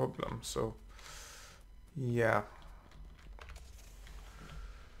the problem, so yeah.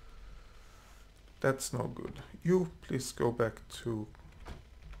 That's no good. You please go back to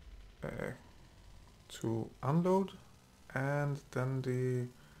unload, and then the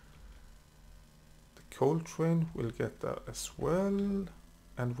coal train will get there as well,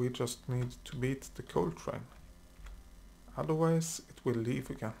 and we just need to beat the coal train. Otherwise it will leave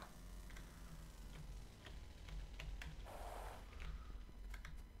again.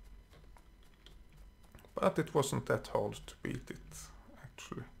 But it wasn't that hard to beat it,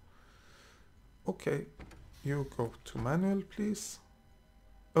 actually. Okay, you go to manual, please.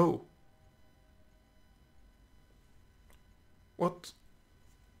 Oh. What?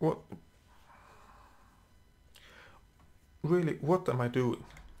 Really, what am I doing?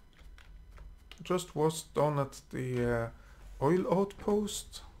 Just was done at the oil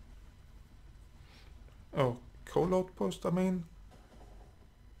outpost. Oh, coal outpost, I mean.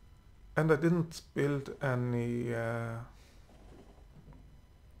 And I didn't build any... I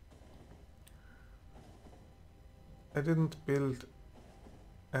didn't build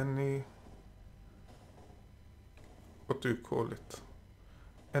any... What do you call it?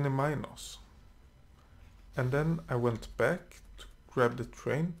 Any miners. And then I went back to grab the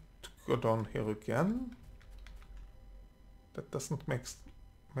train to go down here again. That doesn't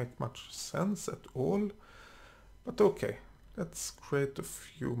make much sense at all. But okay, let's create a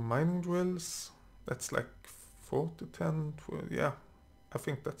few mining drills. That's like 40, 10, 12, yeah. I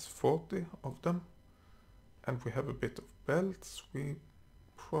think that's 40 of them. And we have a bit of belts. We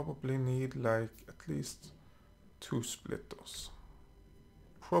probably need like at least 2 splitters.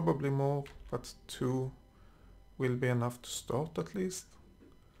 Probably more, but 2 will be enough to start at least.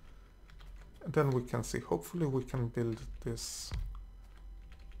 And then we can see, hopefully we can build this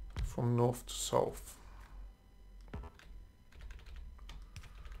from north to south.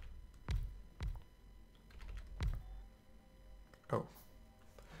 Oh.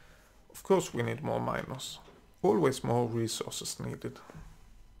 Of course we need more miners. Always more resources needed.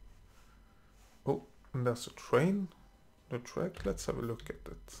 Oh, and there's a train. The track, let's have a look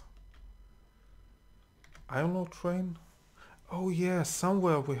at it. Iron ore train. Oh yeah,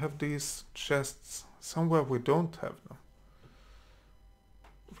 somewhere we have these chests. Somewhere we don't have them.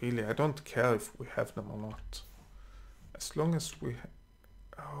 Really, I don't care if we have them or not. As long as we...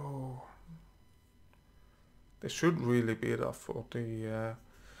 Oh... They should really be there for the...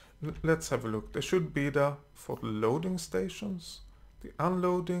 let's have a look. They should be there for the loading stations. The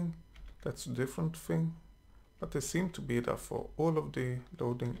unloading, that's a different thing. But they seem to be there for all of the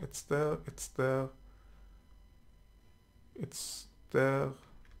loading. It's there, it's there. It's there.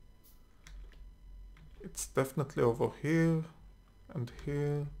 It's definitely over here and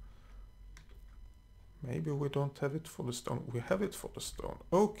here. Maybe we don't have it for the stone. We have it for the stone.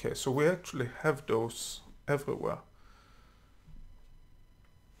 Okay, so we actually have those everywhere.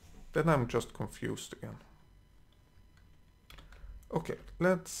 Then I'm just confused again. Okay,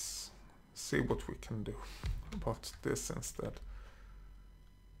 let's see what we can do about this instead.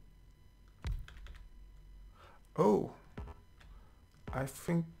 Oh, I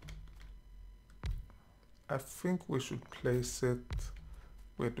think we should place it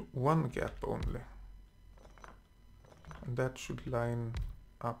with one gap only. And that should line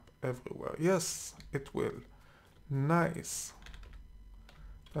up everywhere. Yes, it will. Nice.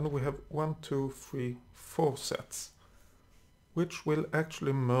 Then we have 1, 2, 3, 4 sets, which will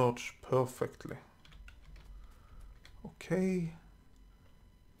actually merge perfectly. Okay.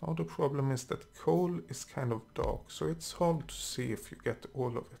 Now the problem is that coal is kind of dark, so it's hard to see if you get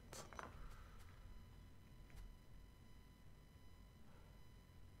all of it.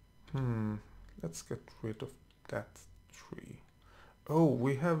 Let's get rid of that tree. Oh,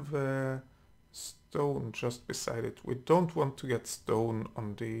 we have stone just beside it. We don't want to get stone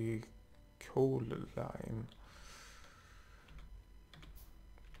on the coal line.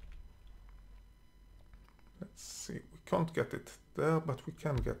 Let's see, we can't get it there, but we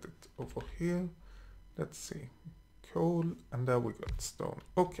can get it over here. Let's see, coal, and there we got stone.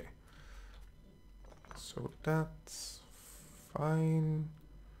 Okay, so that's fine.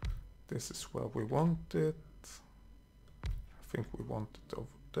 This is where we want it. I think we want it over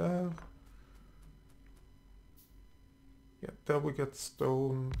there. Yeah, there we get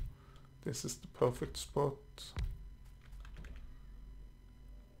stone. This is the perfect spot.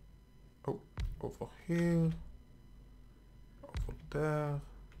 Oh, over here. Over there.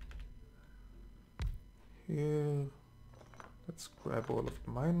 Here. Let's grab all of the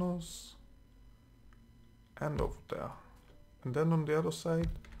miners. And over there. And then on the other side,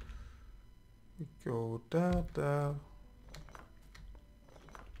 we go there, there.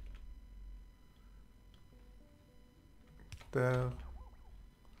 There.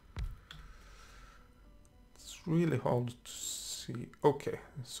 It's really hard to see. Okay,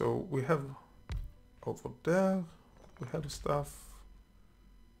 so we have over there, we have stuff.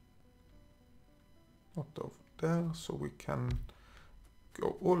 Not over there, so we can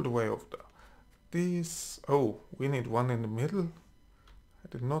go all the way over there. These, oh, we need one in the middle. I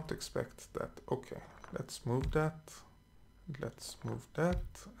did not expect that. Okay, let's move that. Let's move that,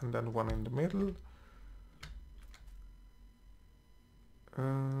 and then one in the middle.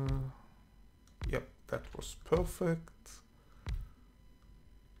 Yep, that was perfect.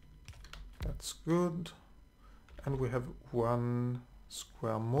 That's good. And we have one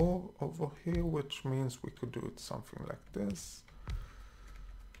square more over here, which means we could do it something like this.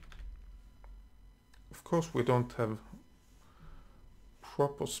 Of course, we don't have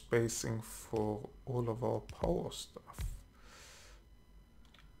proper spacing for all of our power stuff.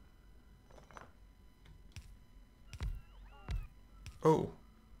 Oh.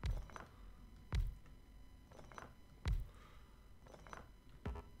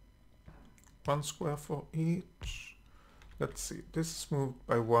 One square for each. Let's see, this is moved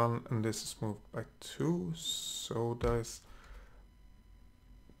by 1 and this is moved by 2. So there's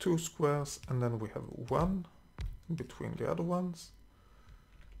 2 squares and then we have 1 in between the other ones.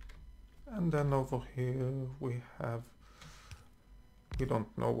 And then over here we have, we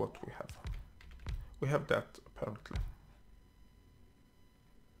don't know what we have. We have that apparently.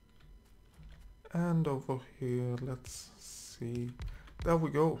 And over here, let's see, there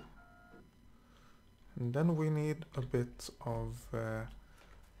we go. And then we need a bit of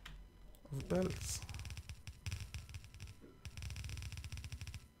belts.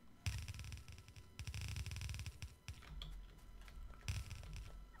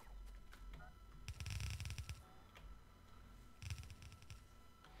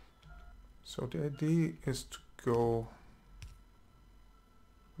 So the idea is to go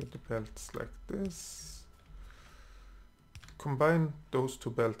with the belts like this. Combine those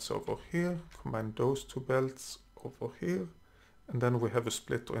 2 belts over here, combine those 2 belts over here, and then we have a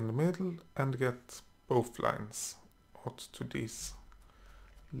splitter in the middle and get both lines out to these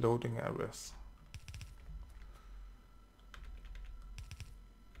loading areas.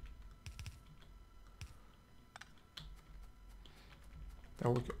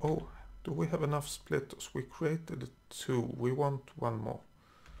 There we go. Oh, do we have enough splitters? We created 2. We want 1 more.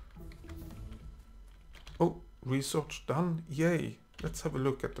 Oh, research done. Yay. Let's have a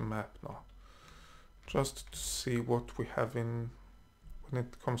look at the map now. Just to see what we have in when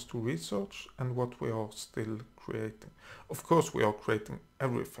it comes to research and what we are still creating. Of course, we are creating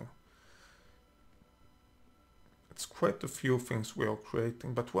everything. It's quite a few things we are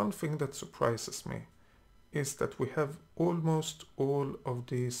creating, but one thing that surprises me is that we have almost all of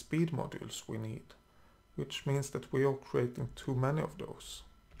the speed modules we need, which means that we are creating too many of those.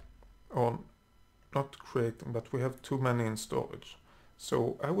 Or not creating, but we have too many in storage.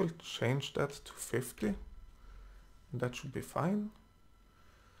 So I will change that to 50. That should be fine.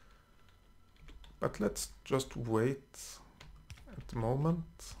 But let's just wait at the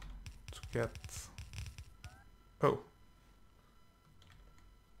moment to get... Oh.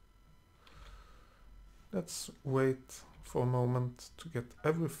 Let's wait for a moment to get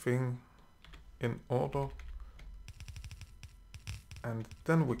everything in order, and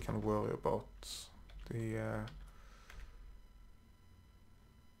then we can worry about the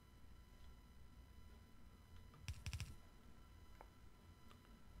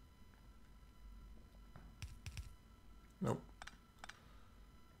nope.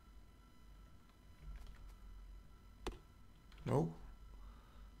 No.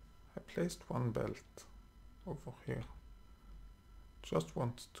 I placed one belt over here. Just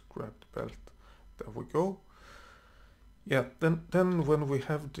want to grab the belt. There we go. Yeah, then when we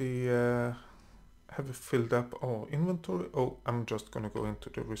have the have filled up our inventory. Oh, I'm just gonna go into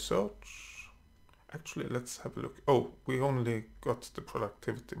the research. Actually, let's have a look. Oh, we only got the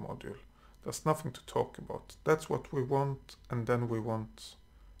productivity module. There's nothing to talk about. That's what we want, and then we want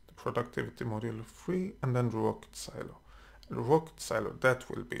the productivity module 3, and then the rocket silo. The rocket silo, that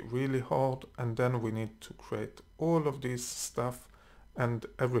will be really hard, and then we need to create all of this stuff and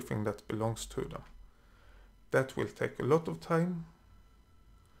everything that belongs to them. That will take a lot of time.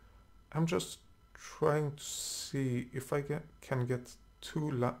 I'm just trying to see if I can get two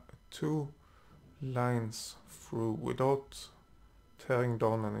lines through without tearing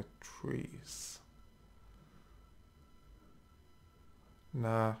down any trees.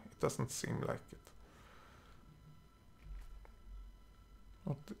 Nah, it doesn't seem like it.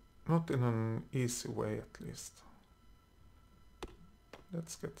 Not in an easy way, at least.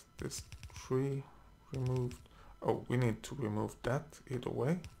 Let's get this tree removed. Oh, we need to remove that either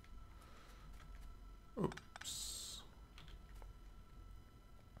way. Oops.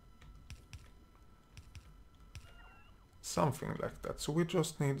 Something like that. So we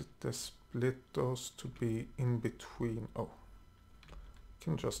just need the splitters to be in between. Oh,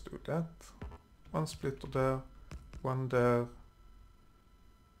 can just do that. One splitter there, one there.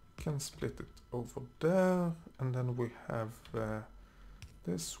 Can split it over there, and then we have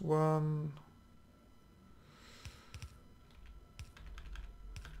this one.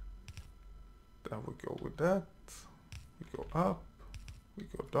 There we go with that. We go up, we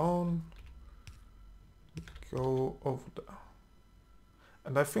go down, we go over there.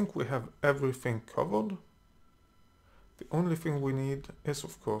 And I think we have everything covered. The only thing we need is,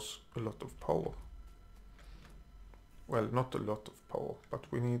 of course, a lot of power. Well, not a lot of power,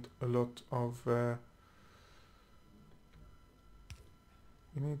 but we need a lot of...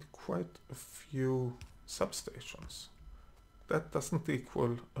 we need quite a few substations. That doesn't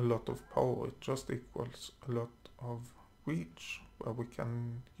equal a lot of power, it just equals a lot of reach where we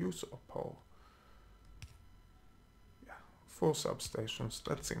can use our power. Yeah, 4 substations,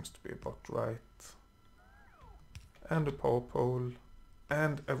 that seems to be about right. And a power pole,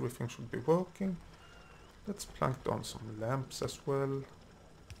 and everything should be working. Let's plunk down some lamps as well.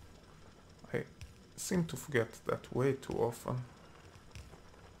 I seem to forget that way too often.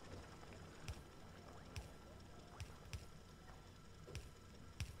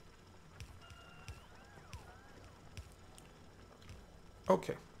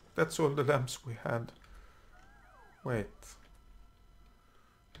 Okay, that's all the lamps we had. Wait.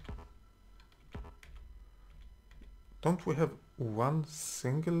 Don't we have one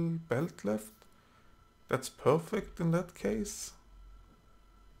single belt left? That's perfect in that case.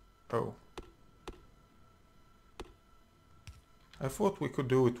 Oh. I thought we could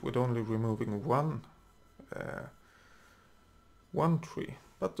do it with only removing one tree,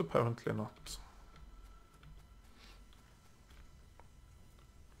 but apparently not.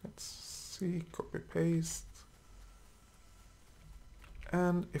 Let's see, copy paste.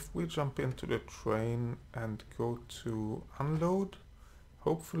 And if we jump into the train and go to unload,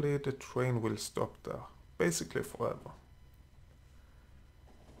 hopefully the train will stop there, basically forever.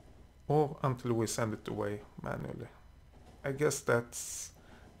 Or until we send it away manually. I guess that's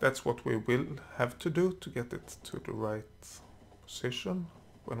what we will have to do to get it to the right position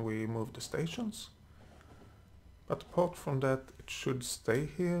when we move the stations. But apart from that, it should stay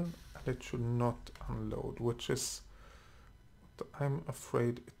here and it should not unload, which is what I'm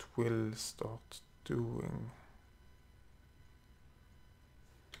afraid it will start doing.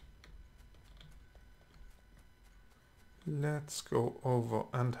 Let's go over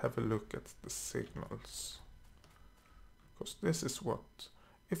and have a look at the signals. Because this is what,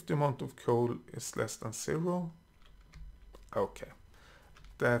 if the amount of coal is less than 0, okay,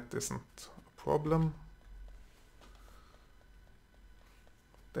 that isn't a problem.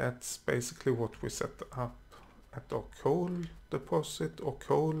 That's basically what we set up at our coal deposit or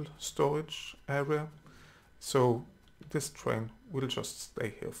coal storage area. So this train will just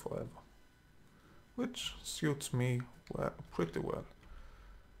stay here forever, which suits me pretty well.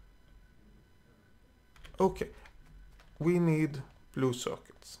 Okay, we need blue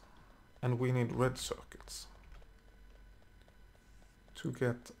circuits and we need red circuits to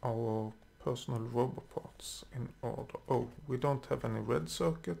get our personal roboports in order. Oh, we don't have any red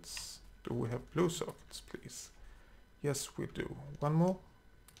circuits. Do we have blue circuits, please? Yes, we do. One more.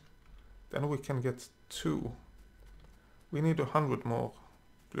 Then we can get 2. We need 100 more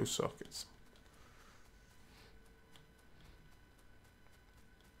blue circuits.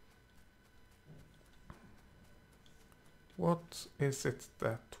 What is it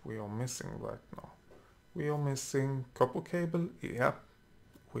that we are missing right now? We are missing copper cable. Yeah,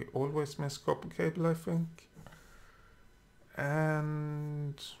 we always miss copper cable, I think.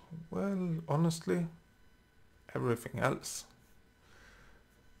 And, well, honestly, everything else.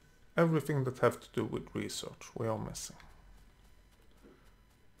 Everything that have to do with research we are missing.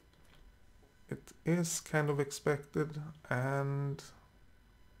 It is kind of expected, and,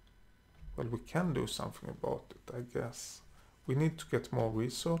 well, we can do something about it, I guess. We need to get more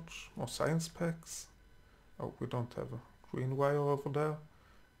research, more science packs. Oh, we don't have a green wire over there.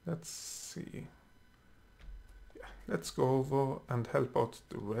 Let's see. Yeah, let's go over and help out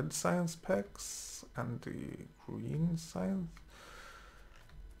the red science packs and the green science.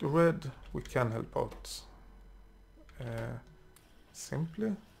 The red we can help out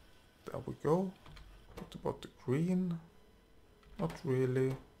simply. There we go. What about the green? Not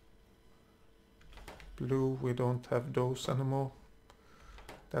really. Blue, we don't have those anymore.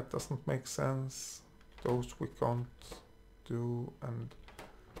 That doesn't make sense. Those we can't do, and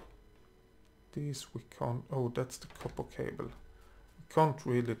these we can't. Oh, that's the copper cable. We can't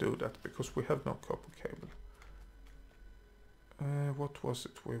really do that because we have no copper cable. What was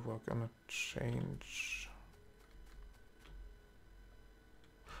it we were gonna change?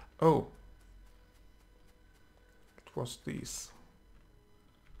 Oh, it was these.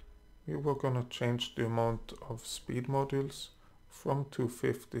 We were gonna change the amount of speed modules from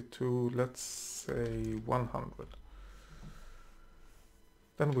 250 to, let's say, 100.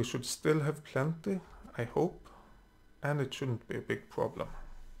 Then we should still have plenty, I hope, and it shouldn't be a big problem.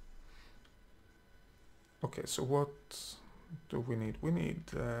 Okay, so what do we need? We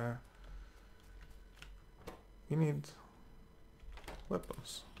need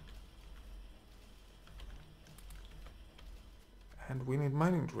weapons. And we need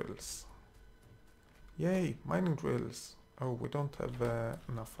mining drills. Yay, mining drills. Oh, we don't have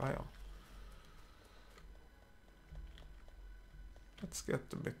enough iron. Let's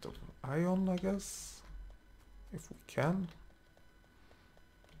get a bit of iron, I guess, if we can.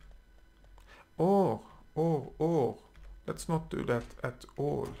 Or, let's not do that at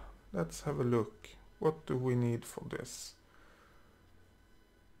all. Let's have a look. What do we need for this?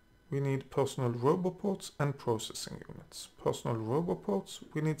 We need personal roboports and processing units. Personal roboports,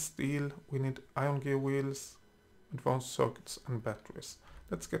 we need steel, we need iron gear wheels, advanced circuits and batteries.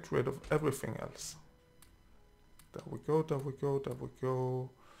 Let's get rid of everything else. There we go, there we go, there we go.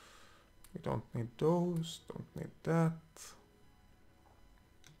 We don't need those, don't need that.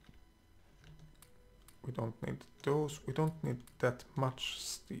 We don't need those, we don't need that much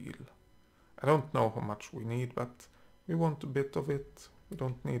steel. I don't know how much we need, but we want a bit of it. We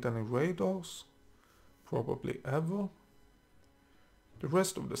don't need any radars, probably ever. The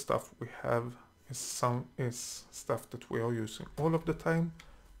rest of the stuff we have is stuff that we are using all of the time.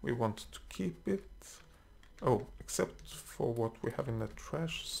 We want to keep it. Oh, except for what we have in the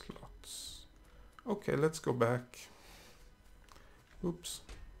trash slots. Okay, let's go back. Oops.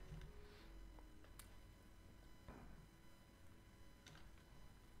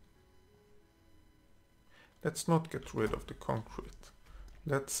 Let's not get rid of the concrete.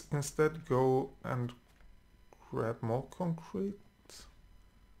 Let's instead go and grab more concrete.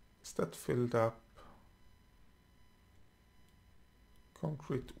 Is that filled up?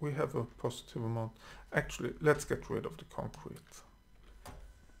 Concrete, we have a positive amount. Actually, let's get rid of the concrete.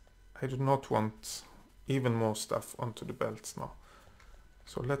 I do not want even more stuff onto the belts now.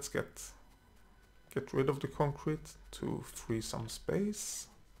 So let's get rid of the concrete to free some space.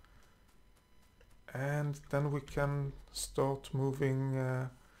 And then we can start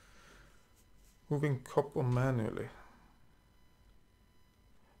moving copper manually.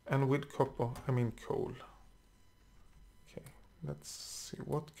 And with copper, I mean coal. Okay, let's see,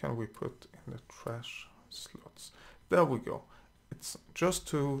 what can we put in the trash slots? There we go. It's just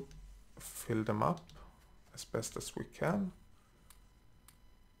to fill them up as best as we can.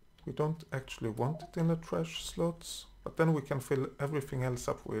 We don't actually want it in the trash slots, but then we can fill everything else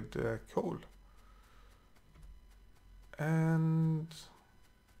up with coal. And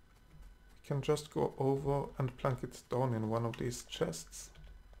we can just go over and plunk it down in one of these chests.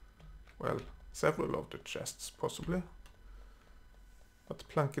 Well, several of the chests possibly. But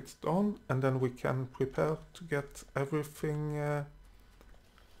plunk it down, and then we can prepare to get everything,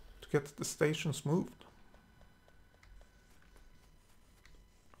 to get the stations moved.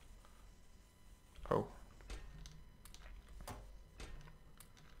 Oh.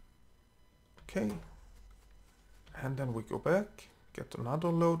 Okay. And then we go back, get another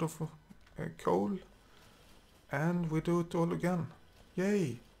load of coal, and we do it all again.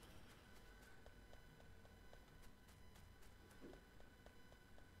 Yay!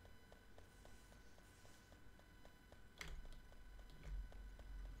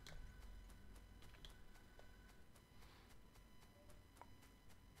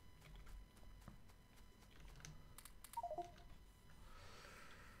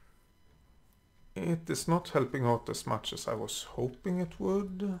 It is not helping out as much as I was hoping it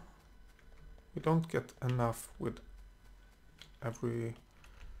would. We don't get enough with every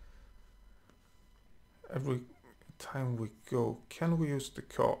time we go. Can we use the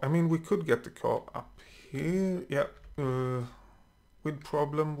car? I mean, we could get the car up here. Yeah, with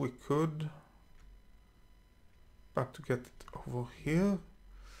problem we could. But to get it over here?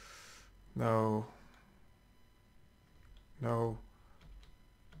 No. No.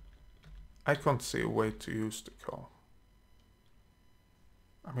 I can't see a way to use the car.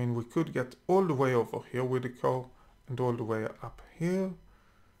 I mean, we could get all the way over here with the car and all the way up here.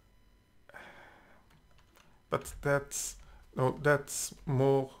 But that's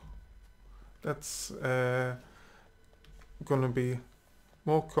more, that's gonna be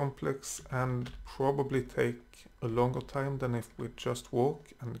more complex and probably take a longer time than if we just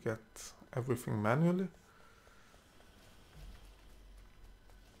walk and get everything manually.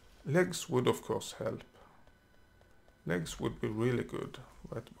 Legs would of course help. Legs would be really good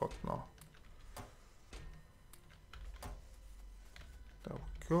right about now. There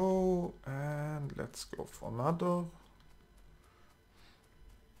we go, and let's go for another.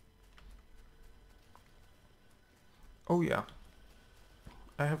 Oh yeah,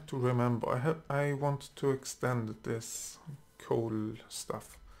 I have to remember, I want to extend this coal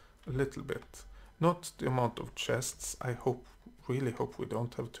stuff a little bit. Not the amount of chests, I really hope we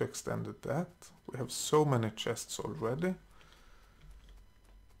don't have to extend that. We have so many chests already.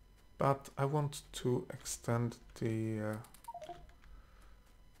 But I want to extend the...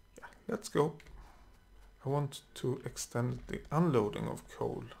 yeah, let's go. I want to extend the unloading of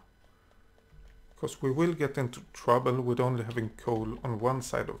coal. Because we will get into trouble with only having coal on one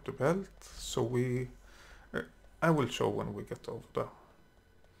side of the belt. So I will show when we get over there.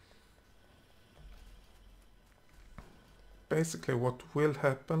 Basically what will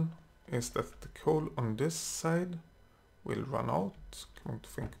happen is that the coal on this side will run out. Come to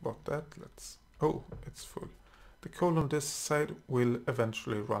think about that, oh, it's full. The coal on this side will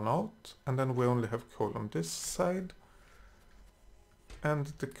eventually run out, and then we only have coal on this side. And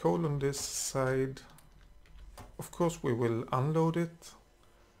the coal on this side, of course we will unload it,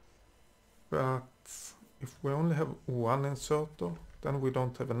 but if we only have one inserter, then we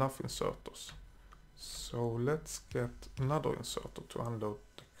don't have enough inserters. So let's get another inserter to unload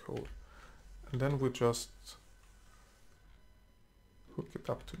the coal. And then we just hook it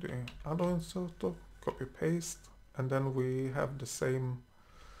up to the other inserter, copy paste, and then we have the same.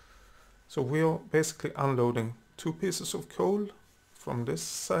 So we are basically unloading 2 pieces of coal from this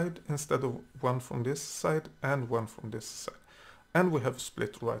side instead of one from this side and one from this side. And we have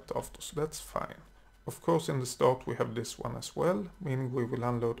split right after, so that's fine. Of course in the start we have this one as well, meaning we will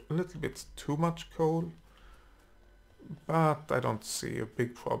unload a little bit too much coal, but I don't see a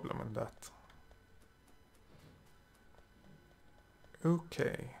big problem in that.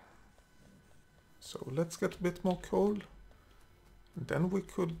 Okay, so let's get a bit more coal, then we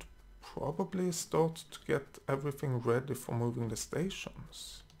could probably start to get everything ready for moving the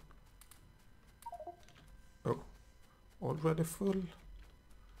stations. Oh, already full?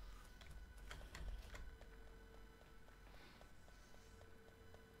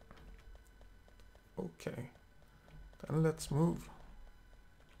 Okay, then let's move.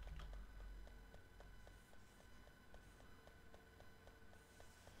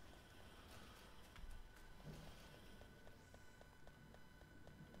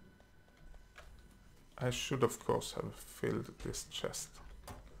 I should of course have filled this chest.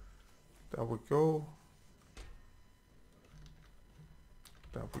 There we go.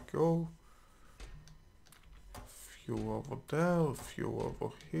 There we go. few over there, a few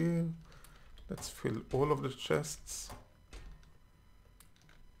over here. Let's fill all of the chests.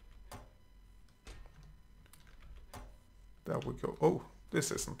 There we go. Oh,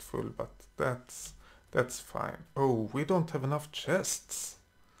 this isn't full, but that's fine. Oh, we don't have enough chests.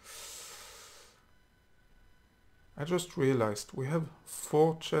 I just realized we have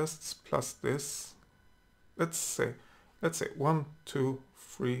 4 chests plus this. Let's say 1, 2,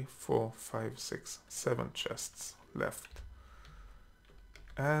 3, 4, 5, 6, 7 chests left.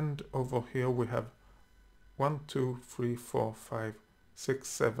 And over here we have 1, 2, 3, 4, 5, 6,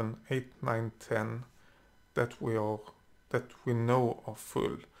 7, 8, 9, 10 that we know are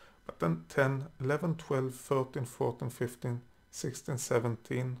full. But then 10, 11, 12, 13, 14, 15, 16,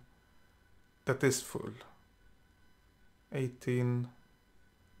 17 that is full. 18,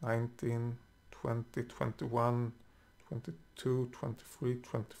 19, 20, 21, 22, 23,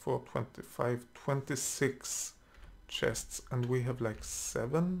 24, 25, 26 chests, and we have like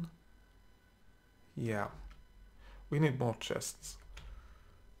 7. Yeah, we need more chests.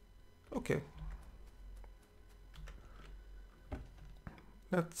 Okay,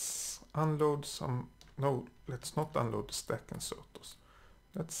 let's unload some. No, let's not unload the stack inserters.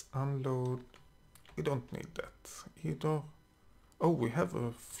 Let's unload. We don't need that either. Oh, we have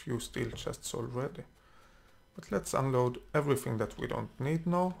a few steel chests already. But let's unload everything that we don't need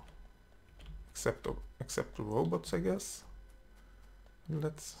now. Except the robots, I guess.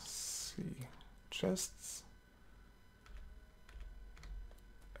 Let's see. Chests.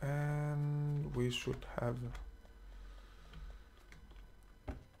 And we should have...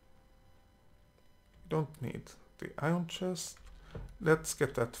 We don't need the iron chest. Let's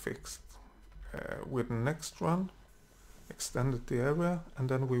get that fixed. With the next run, extended the area, and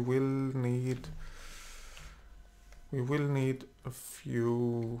then we will need a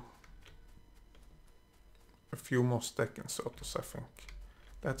few more stack inserters, I think.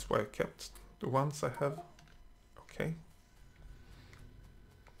 That's why I kept the ones I have. Okay,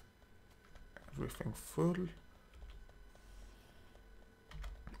 everything full.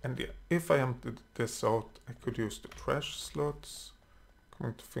 And yeah, if I emptied this out, I could use the trash slots.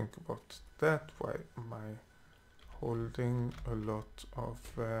 Coming to think about that, why am I holding a lot of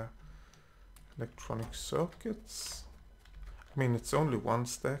electronic circuits? I mean, it's only 1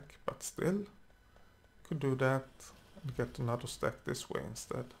 stack, but still, could do that and get another stack this way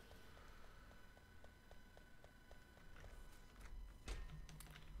instead.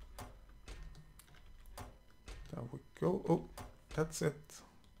 There we go. Oh, that's it.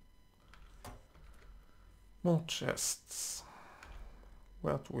 More chests.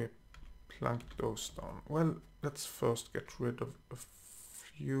 Where do we plunk those down? Well, let's first get rid of a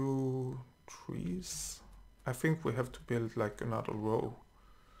few trees. I think we have to build like another row.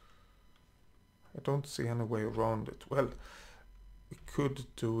 I don't see any way around it. Well, we could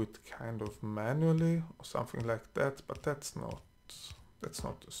do it kind of manually or something like that, but that's not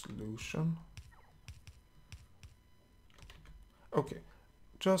the solution. Okay,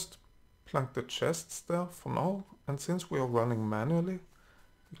 just plunk the chests there for now, and since we are running manually,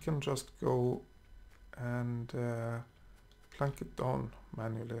 we can just go and plunk it down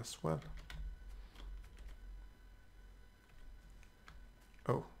manually as well.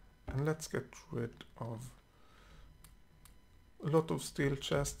 Oh, and let's get rid of a lot of steel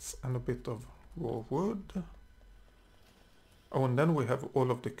chests and a bit of raw wood. Oh, and then we have all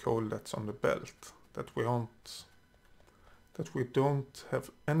of the coal that's on the belt that we don't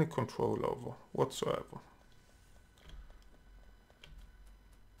have any control over whatsoever.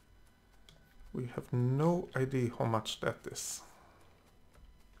 We have no idea how much that is.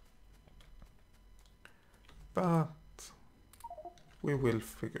 But we will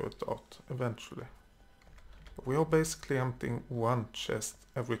figure it out eventually. We are basically emptying 1 chest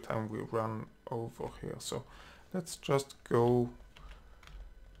every time we run over here. So let's just go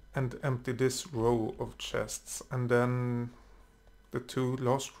and empty this row of chests, and then the 2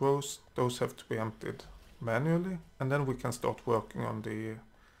 last rows, those have to be emptied manually, and then we can start working on the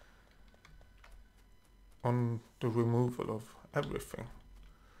removal of everything.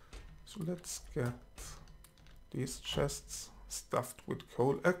 So let's get these chests stuffed with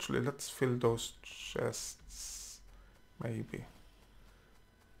coal. Actually, let's fill those chests, maybe.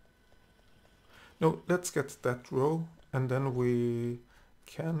 No, let's get that row, and then we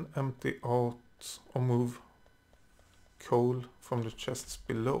can empty out or move coal from the chests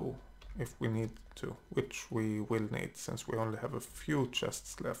below if we need to, which we will need since we only have a few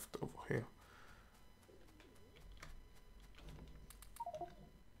chests left over here.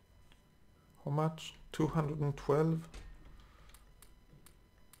 How much? 212.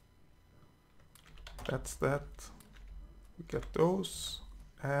 That's that. We get those,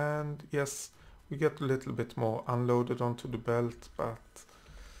 and yes, we get a little bit more unloaded onto the belt, but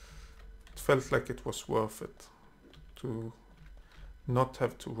it felt like it was worth it to not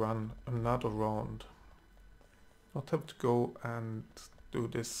have to run another round, not have to go and do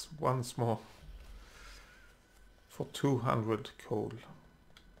this once more for 200 coal.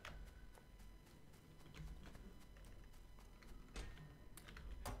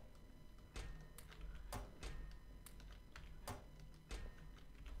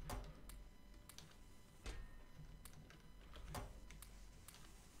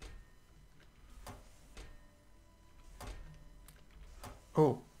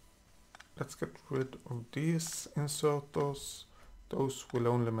 Oh, let's get rid of these inserters. Those will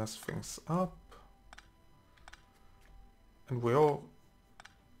only mess things up. And we are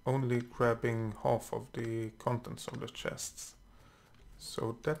only grabbing half of the contents of the chests.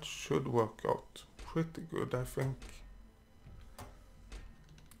 So that should work out pretty good, I think.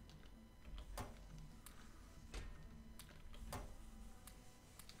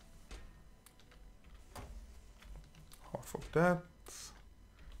 Half of that.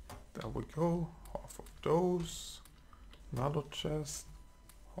 There we go. Half of those. Another chest.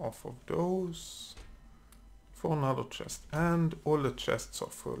 Half of those. For another chest. And all the chests are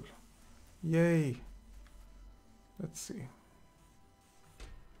full. Yay! Let's see.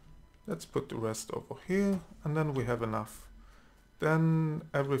 Let's put the rest over here, and then we have enough. Then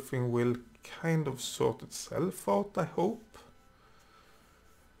everything will kind of sort itself out, I hope.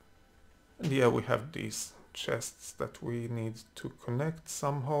 And yeah, we have these chests that we need to connect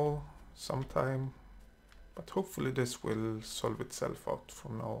somehow, sometime. But hopefully this will solve itself out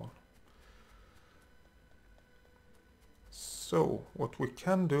from now on. So, what we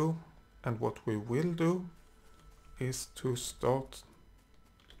can do, and what we will do, is to start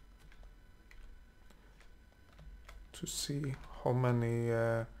to see how many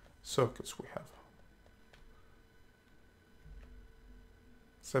circuits we have.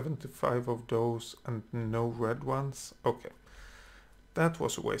 75 of those and no red ones. Okay, that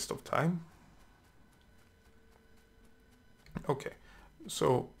was a waste of time. Okay,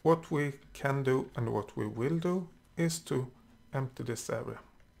 so what we can do and what we will do is to empty this area.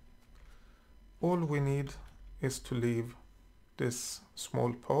 All we need is to leave this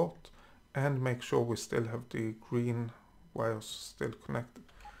small part and make sure we still have the green wires still connected.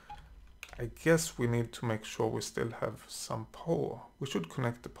 I guess we need to make sure we still have some power. We should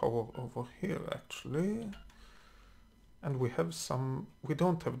connect the power over here actually. And we have some, we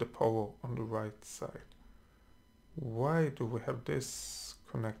don't have the power on the right side. Why do we have this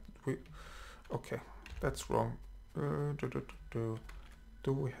connected? Okay, that's wrong. Do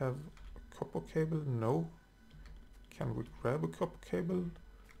we have a copper cable? No. Can we grab a copper cable?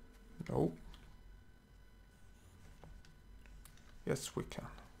 No. Yes, we can.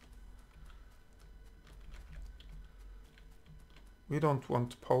 We don't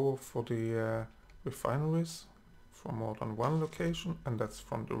want power for the refineries from more than one location, and that's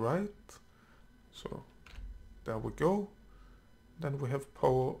from the right. So there we go. Then we have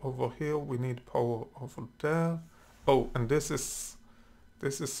power over here. We need power over there. Oh, and this is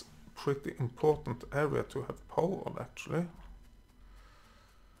pretty important area to have power on actually.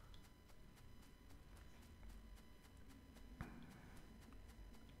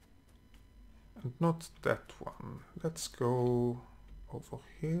 And not that one. Let's go over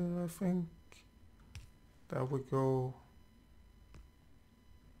here, I think. There we go.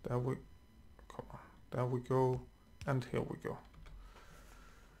 Come on. There we go. And here we go.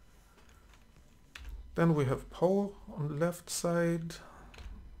 Then we have power on the left side.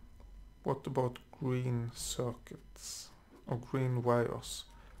 What about green circuits or green wires?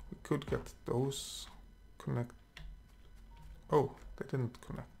 We could get those connect. Oh, they didn't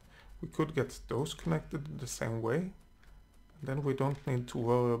connect. We could get those connected the same way. And then we don't need to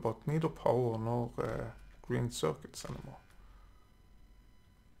worry about neither power nor green circuits anymore.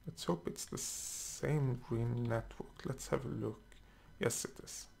 Let's hope it's the same green network. Let's have a look. Yes, it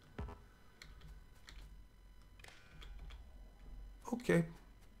is. Okay,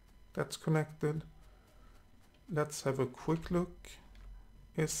 that's connected. Let's have a quick look.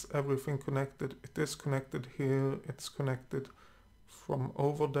 Is everything connected? It is connected here. It's connected from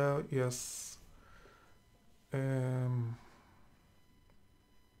over there. Yes.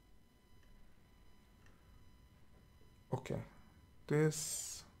 Okay,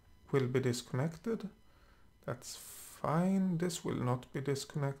 this will be disconnected. That's fine. This will not be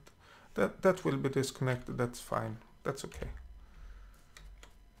disconnected. That will be disconnected. That's fine. That's okay.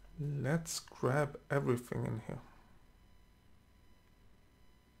 Let's grab everything in here.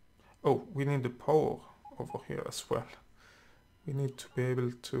 Oh, we need the power over here as well. we need to be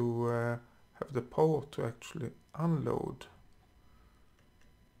able to have the power to actually unload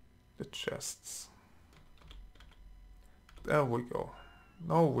the chests. There we go.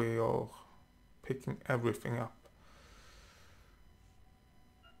 Now we are picking everything up.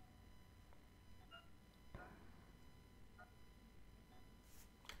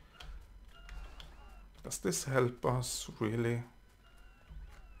 Does this help us really?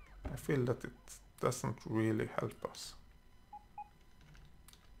 I feel that it doesn't really help us.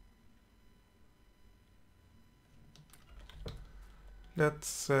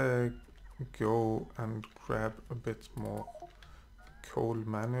 Let's go and grab a bit more coal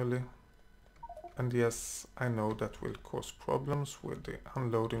manually. And yes, I know that will cause problems with the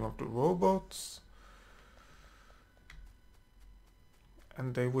unloading of the robots.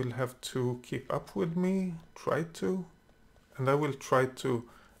 And they will have to keep up with me, try to. And I will try to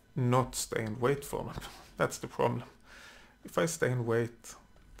not stay and wait for them. That's the problem. If I stay and wait,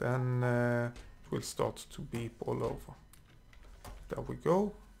 then it will start to beep all over. There we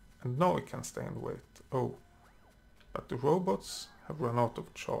go. And now I can stay and wait. Oh, but the robots have run out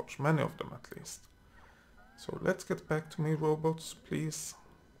of charge, many of them at least. So let's get back to me, robots, please.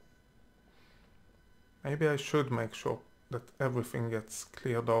 Maybe I should make sure that everything gets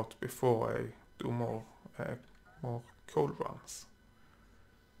cleared out before I do more coal runs.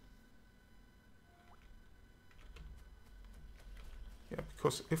 Yeah,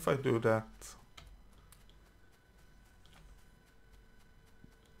 because if I do that,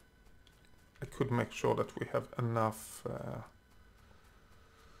 I could make sure that we have enough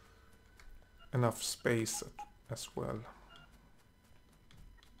space as well.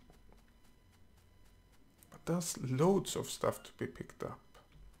 But there's loads of stuff to be picked up.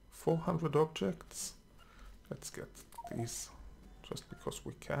 400 objects. Let's get these just because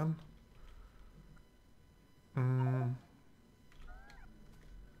we can.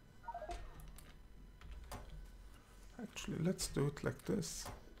 Actually, let's do it like this.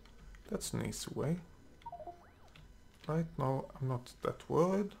 That's an easy way. Right now, I'm not that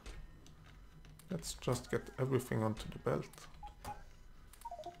worried. Let's just get everything onto the belt.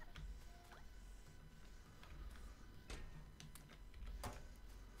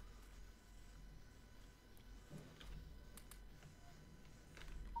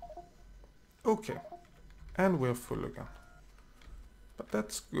 Okay, and we're full again. But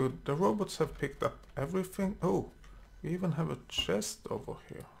that's good. The robots have picked up everything. Oh, we even have a chest over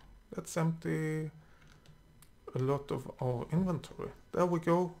here. Let's empty a lot of our inventory. There we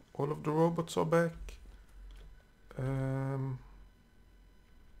go. All of the robots are back. And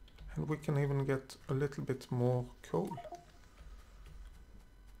we can even get a little bit more coal.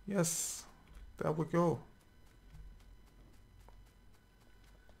 Yes, there we go.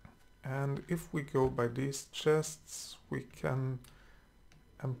 And if we go by these chests, we can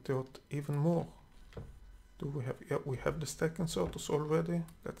empty out even more. Do we have? Yeah, we have the stack inserters already.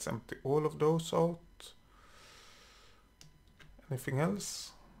 Let's empty all of those out. Anything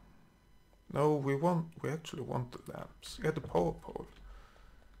else? No, we actually want the lamps. Yeah, the power pole.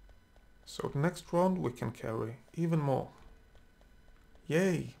 So the next round we can carry even more.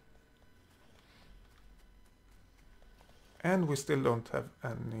 Yay! And we still don't have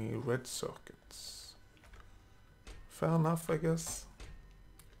any red circuits. Fair enough, I guess.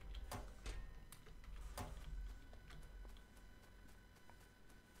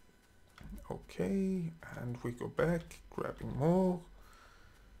 Okay, and we go back, grabbing more.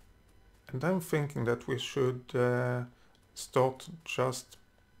 And I'm thinking that we should start just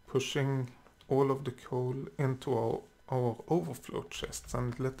pushing all of the coal into our overflow chests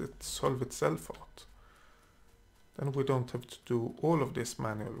and let it solve itself out. Then we don't have to do all of this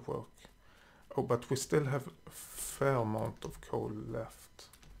manual work. Oh, but we still have a fair amount of coal left.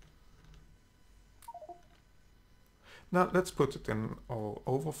 Now let's put it in our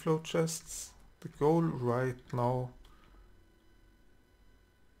overflow chests. The goal right now...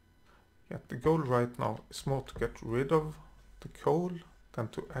 Yeah, the goal right now is more to get rid of the coal than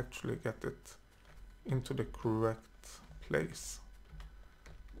to actually get it into the correct place.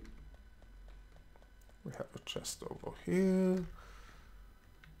 We have a chest over here.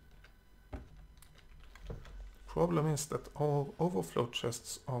 Problem is that our overflow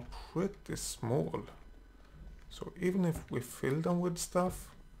chests are pretty small. So even if we fill them with stuff,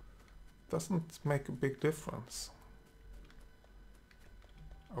 it doesn't make a big difference.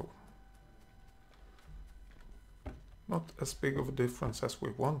 Oh. Not as big of a difference as we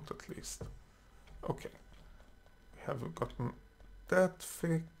want, at least. Okay. We have gotten that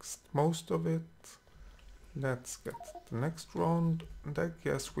fixed, most of it. Let's get the next round, and I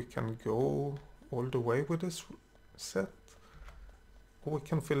guess we can go all the way with this set. Or we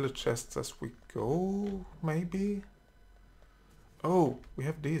can fill the chests as we go, maybe? Oh, we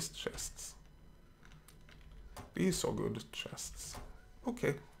have these chests. These are good chests.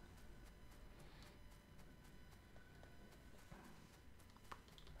 Okay.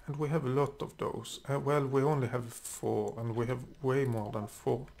 And we have a lot of those. Well, we only have 4, and we have way more than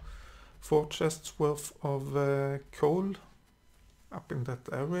 4 chests worth of coal up in that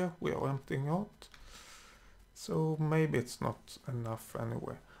area we are emptying out. So maybe it's not enough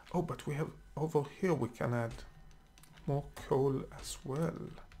anyway. Oh, but we have over here we can add more coal as well.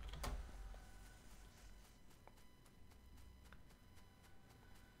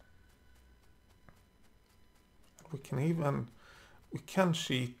 We can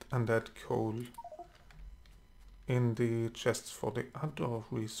cheat and add coal in the chests for the other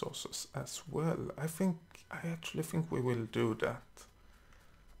resources as well. I actually think we will do that.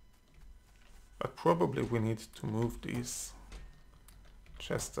 But probably we need to move these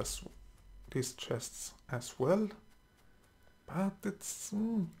chests as well. But it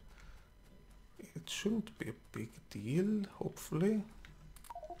shouldn't be a big deal, hopefully,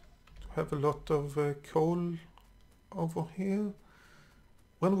 to have a lot of coal over here.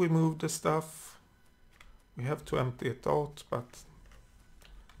 When we move the stuff, we have to empty it out, but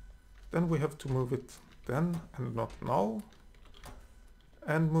then we have to move it then and not now.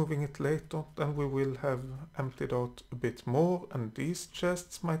 And moving it later, then we will have emptied out a bit more, and these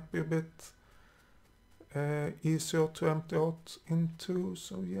chests might be a bit easier to empty out into,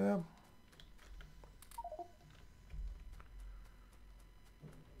 so yeah.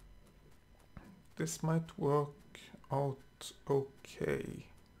 This might work out okay.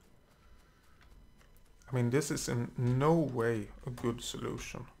 I mean, this is in no way a good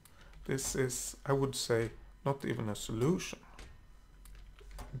solution. This is, I would say, not even a solution.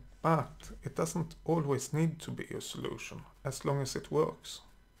 But it doesn't always need to be a solution, as long as it works.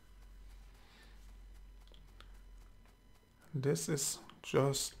 This is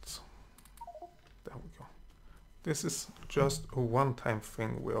just... there we go. This is just a one-time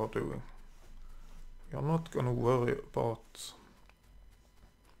thing we are doing. We are not gonna worry about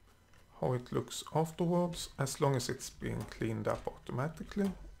how it looks afterwards, as long as it's being cleaned up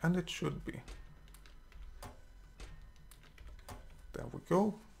automatically, and it should be. There we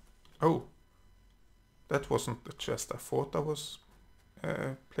go. Oh, that wasn't the chest I thought I was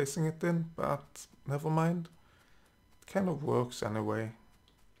placing it in, but never mind. It kind of works anyway.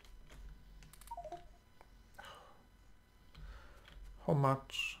 How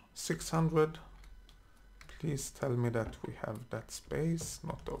much? 600? Please tell me that we have that space,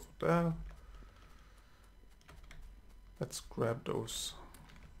 not over there. Let's grab those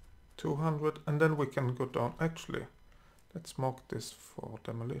 200, and then we can go down. Actually, let's mark this for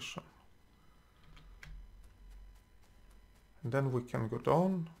demolition. And then we can go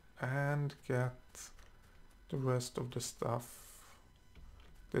down and get the rest of the stuff.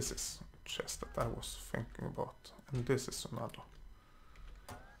 This is a chest that I was thinking about, and this is another.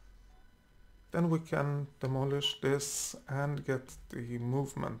 Then we can demolish this and get the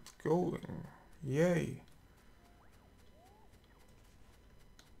movement going. Yay!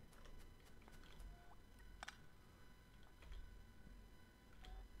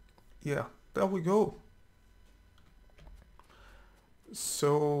 Yeah, there we go.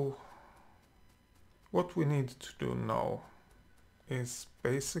 So what we need to do now is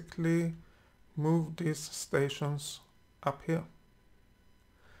basically move these stations up here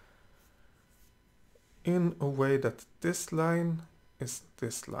in a way that this line is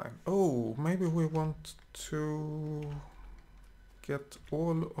this line. Oh, maybe we want to get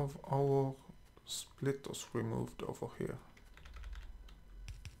all of our splitters removed over here.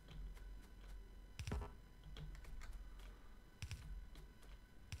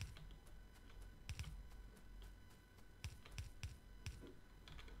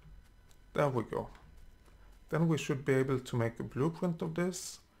 There we go. Then we should be able to make a blueprint of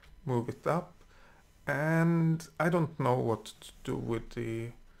this, move it up, and I don't know what to do with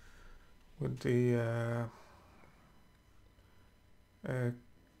the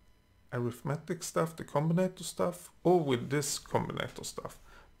arithmetic stuff, the combinator stuff, or with this combinator stuff.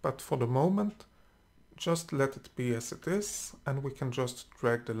 But for the moment, just let it be as it is, and we can just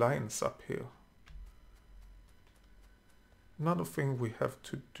drag the lines up here. Another thing we have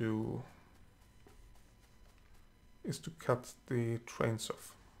to do is to cut the trains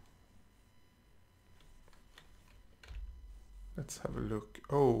off. Let's have a look.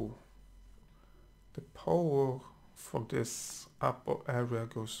 Oh, the power for this upper area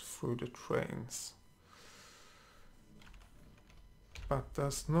goes through the trains. But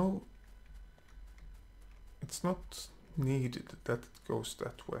there's no... it's not needed that it goes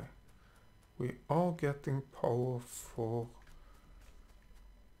that way. We are getting power for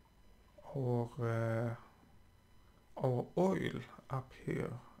our oil up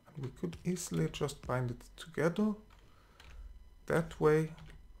here, and we could easily just bind it together. That way,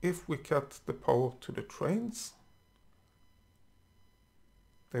 if we cut the power to the trains,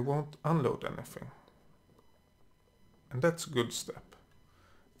 they won't unload anything. And that's a good step.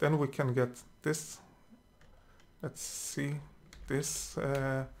 Then we can get this, let's see, this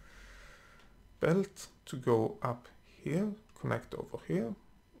belt to go up here, connect over here.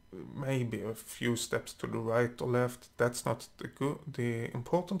 Maybe a few steps to the right or left. That's not the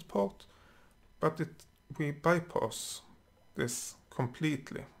important part, but we bypass this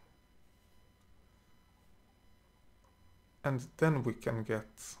completely. And then we can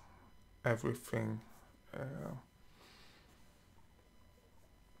get everything.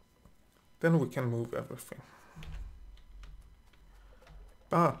 Then we can move everything.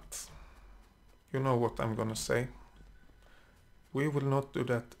 But you know what I'm gonna say. We will not do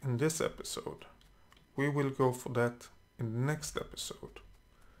that in this episode. We will go for that in the next episode.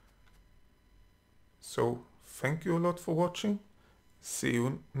 So thank you a lot for watching. See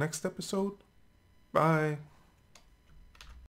you next episode. Bye.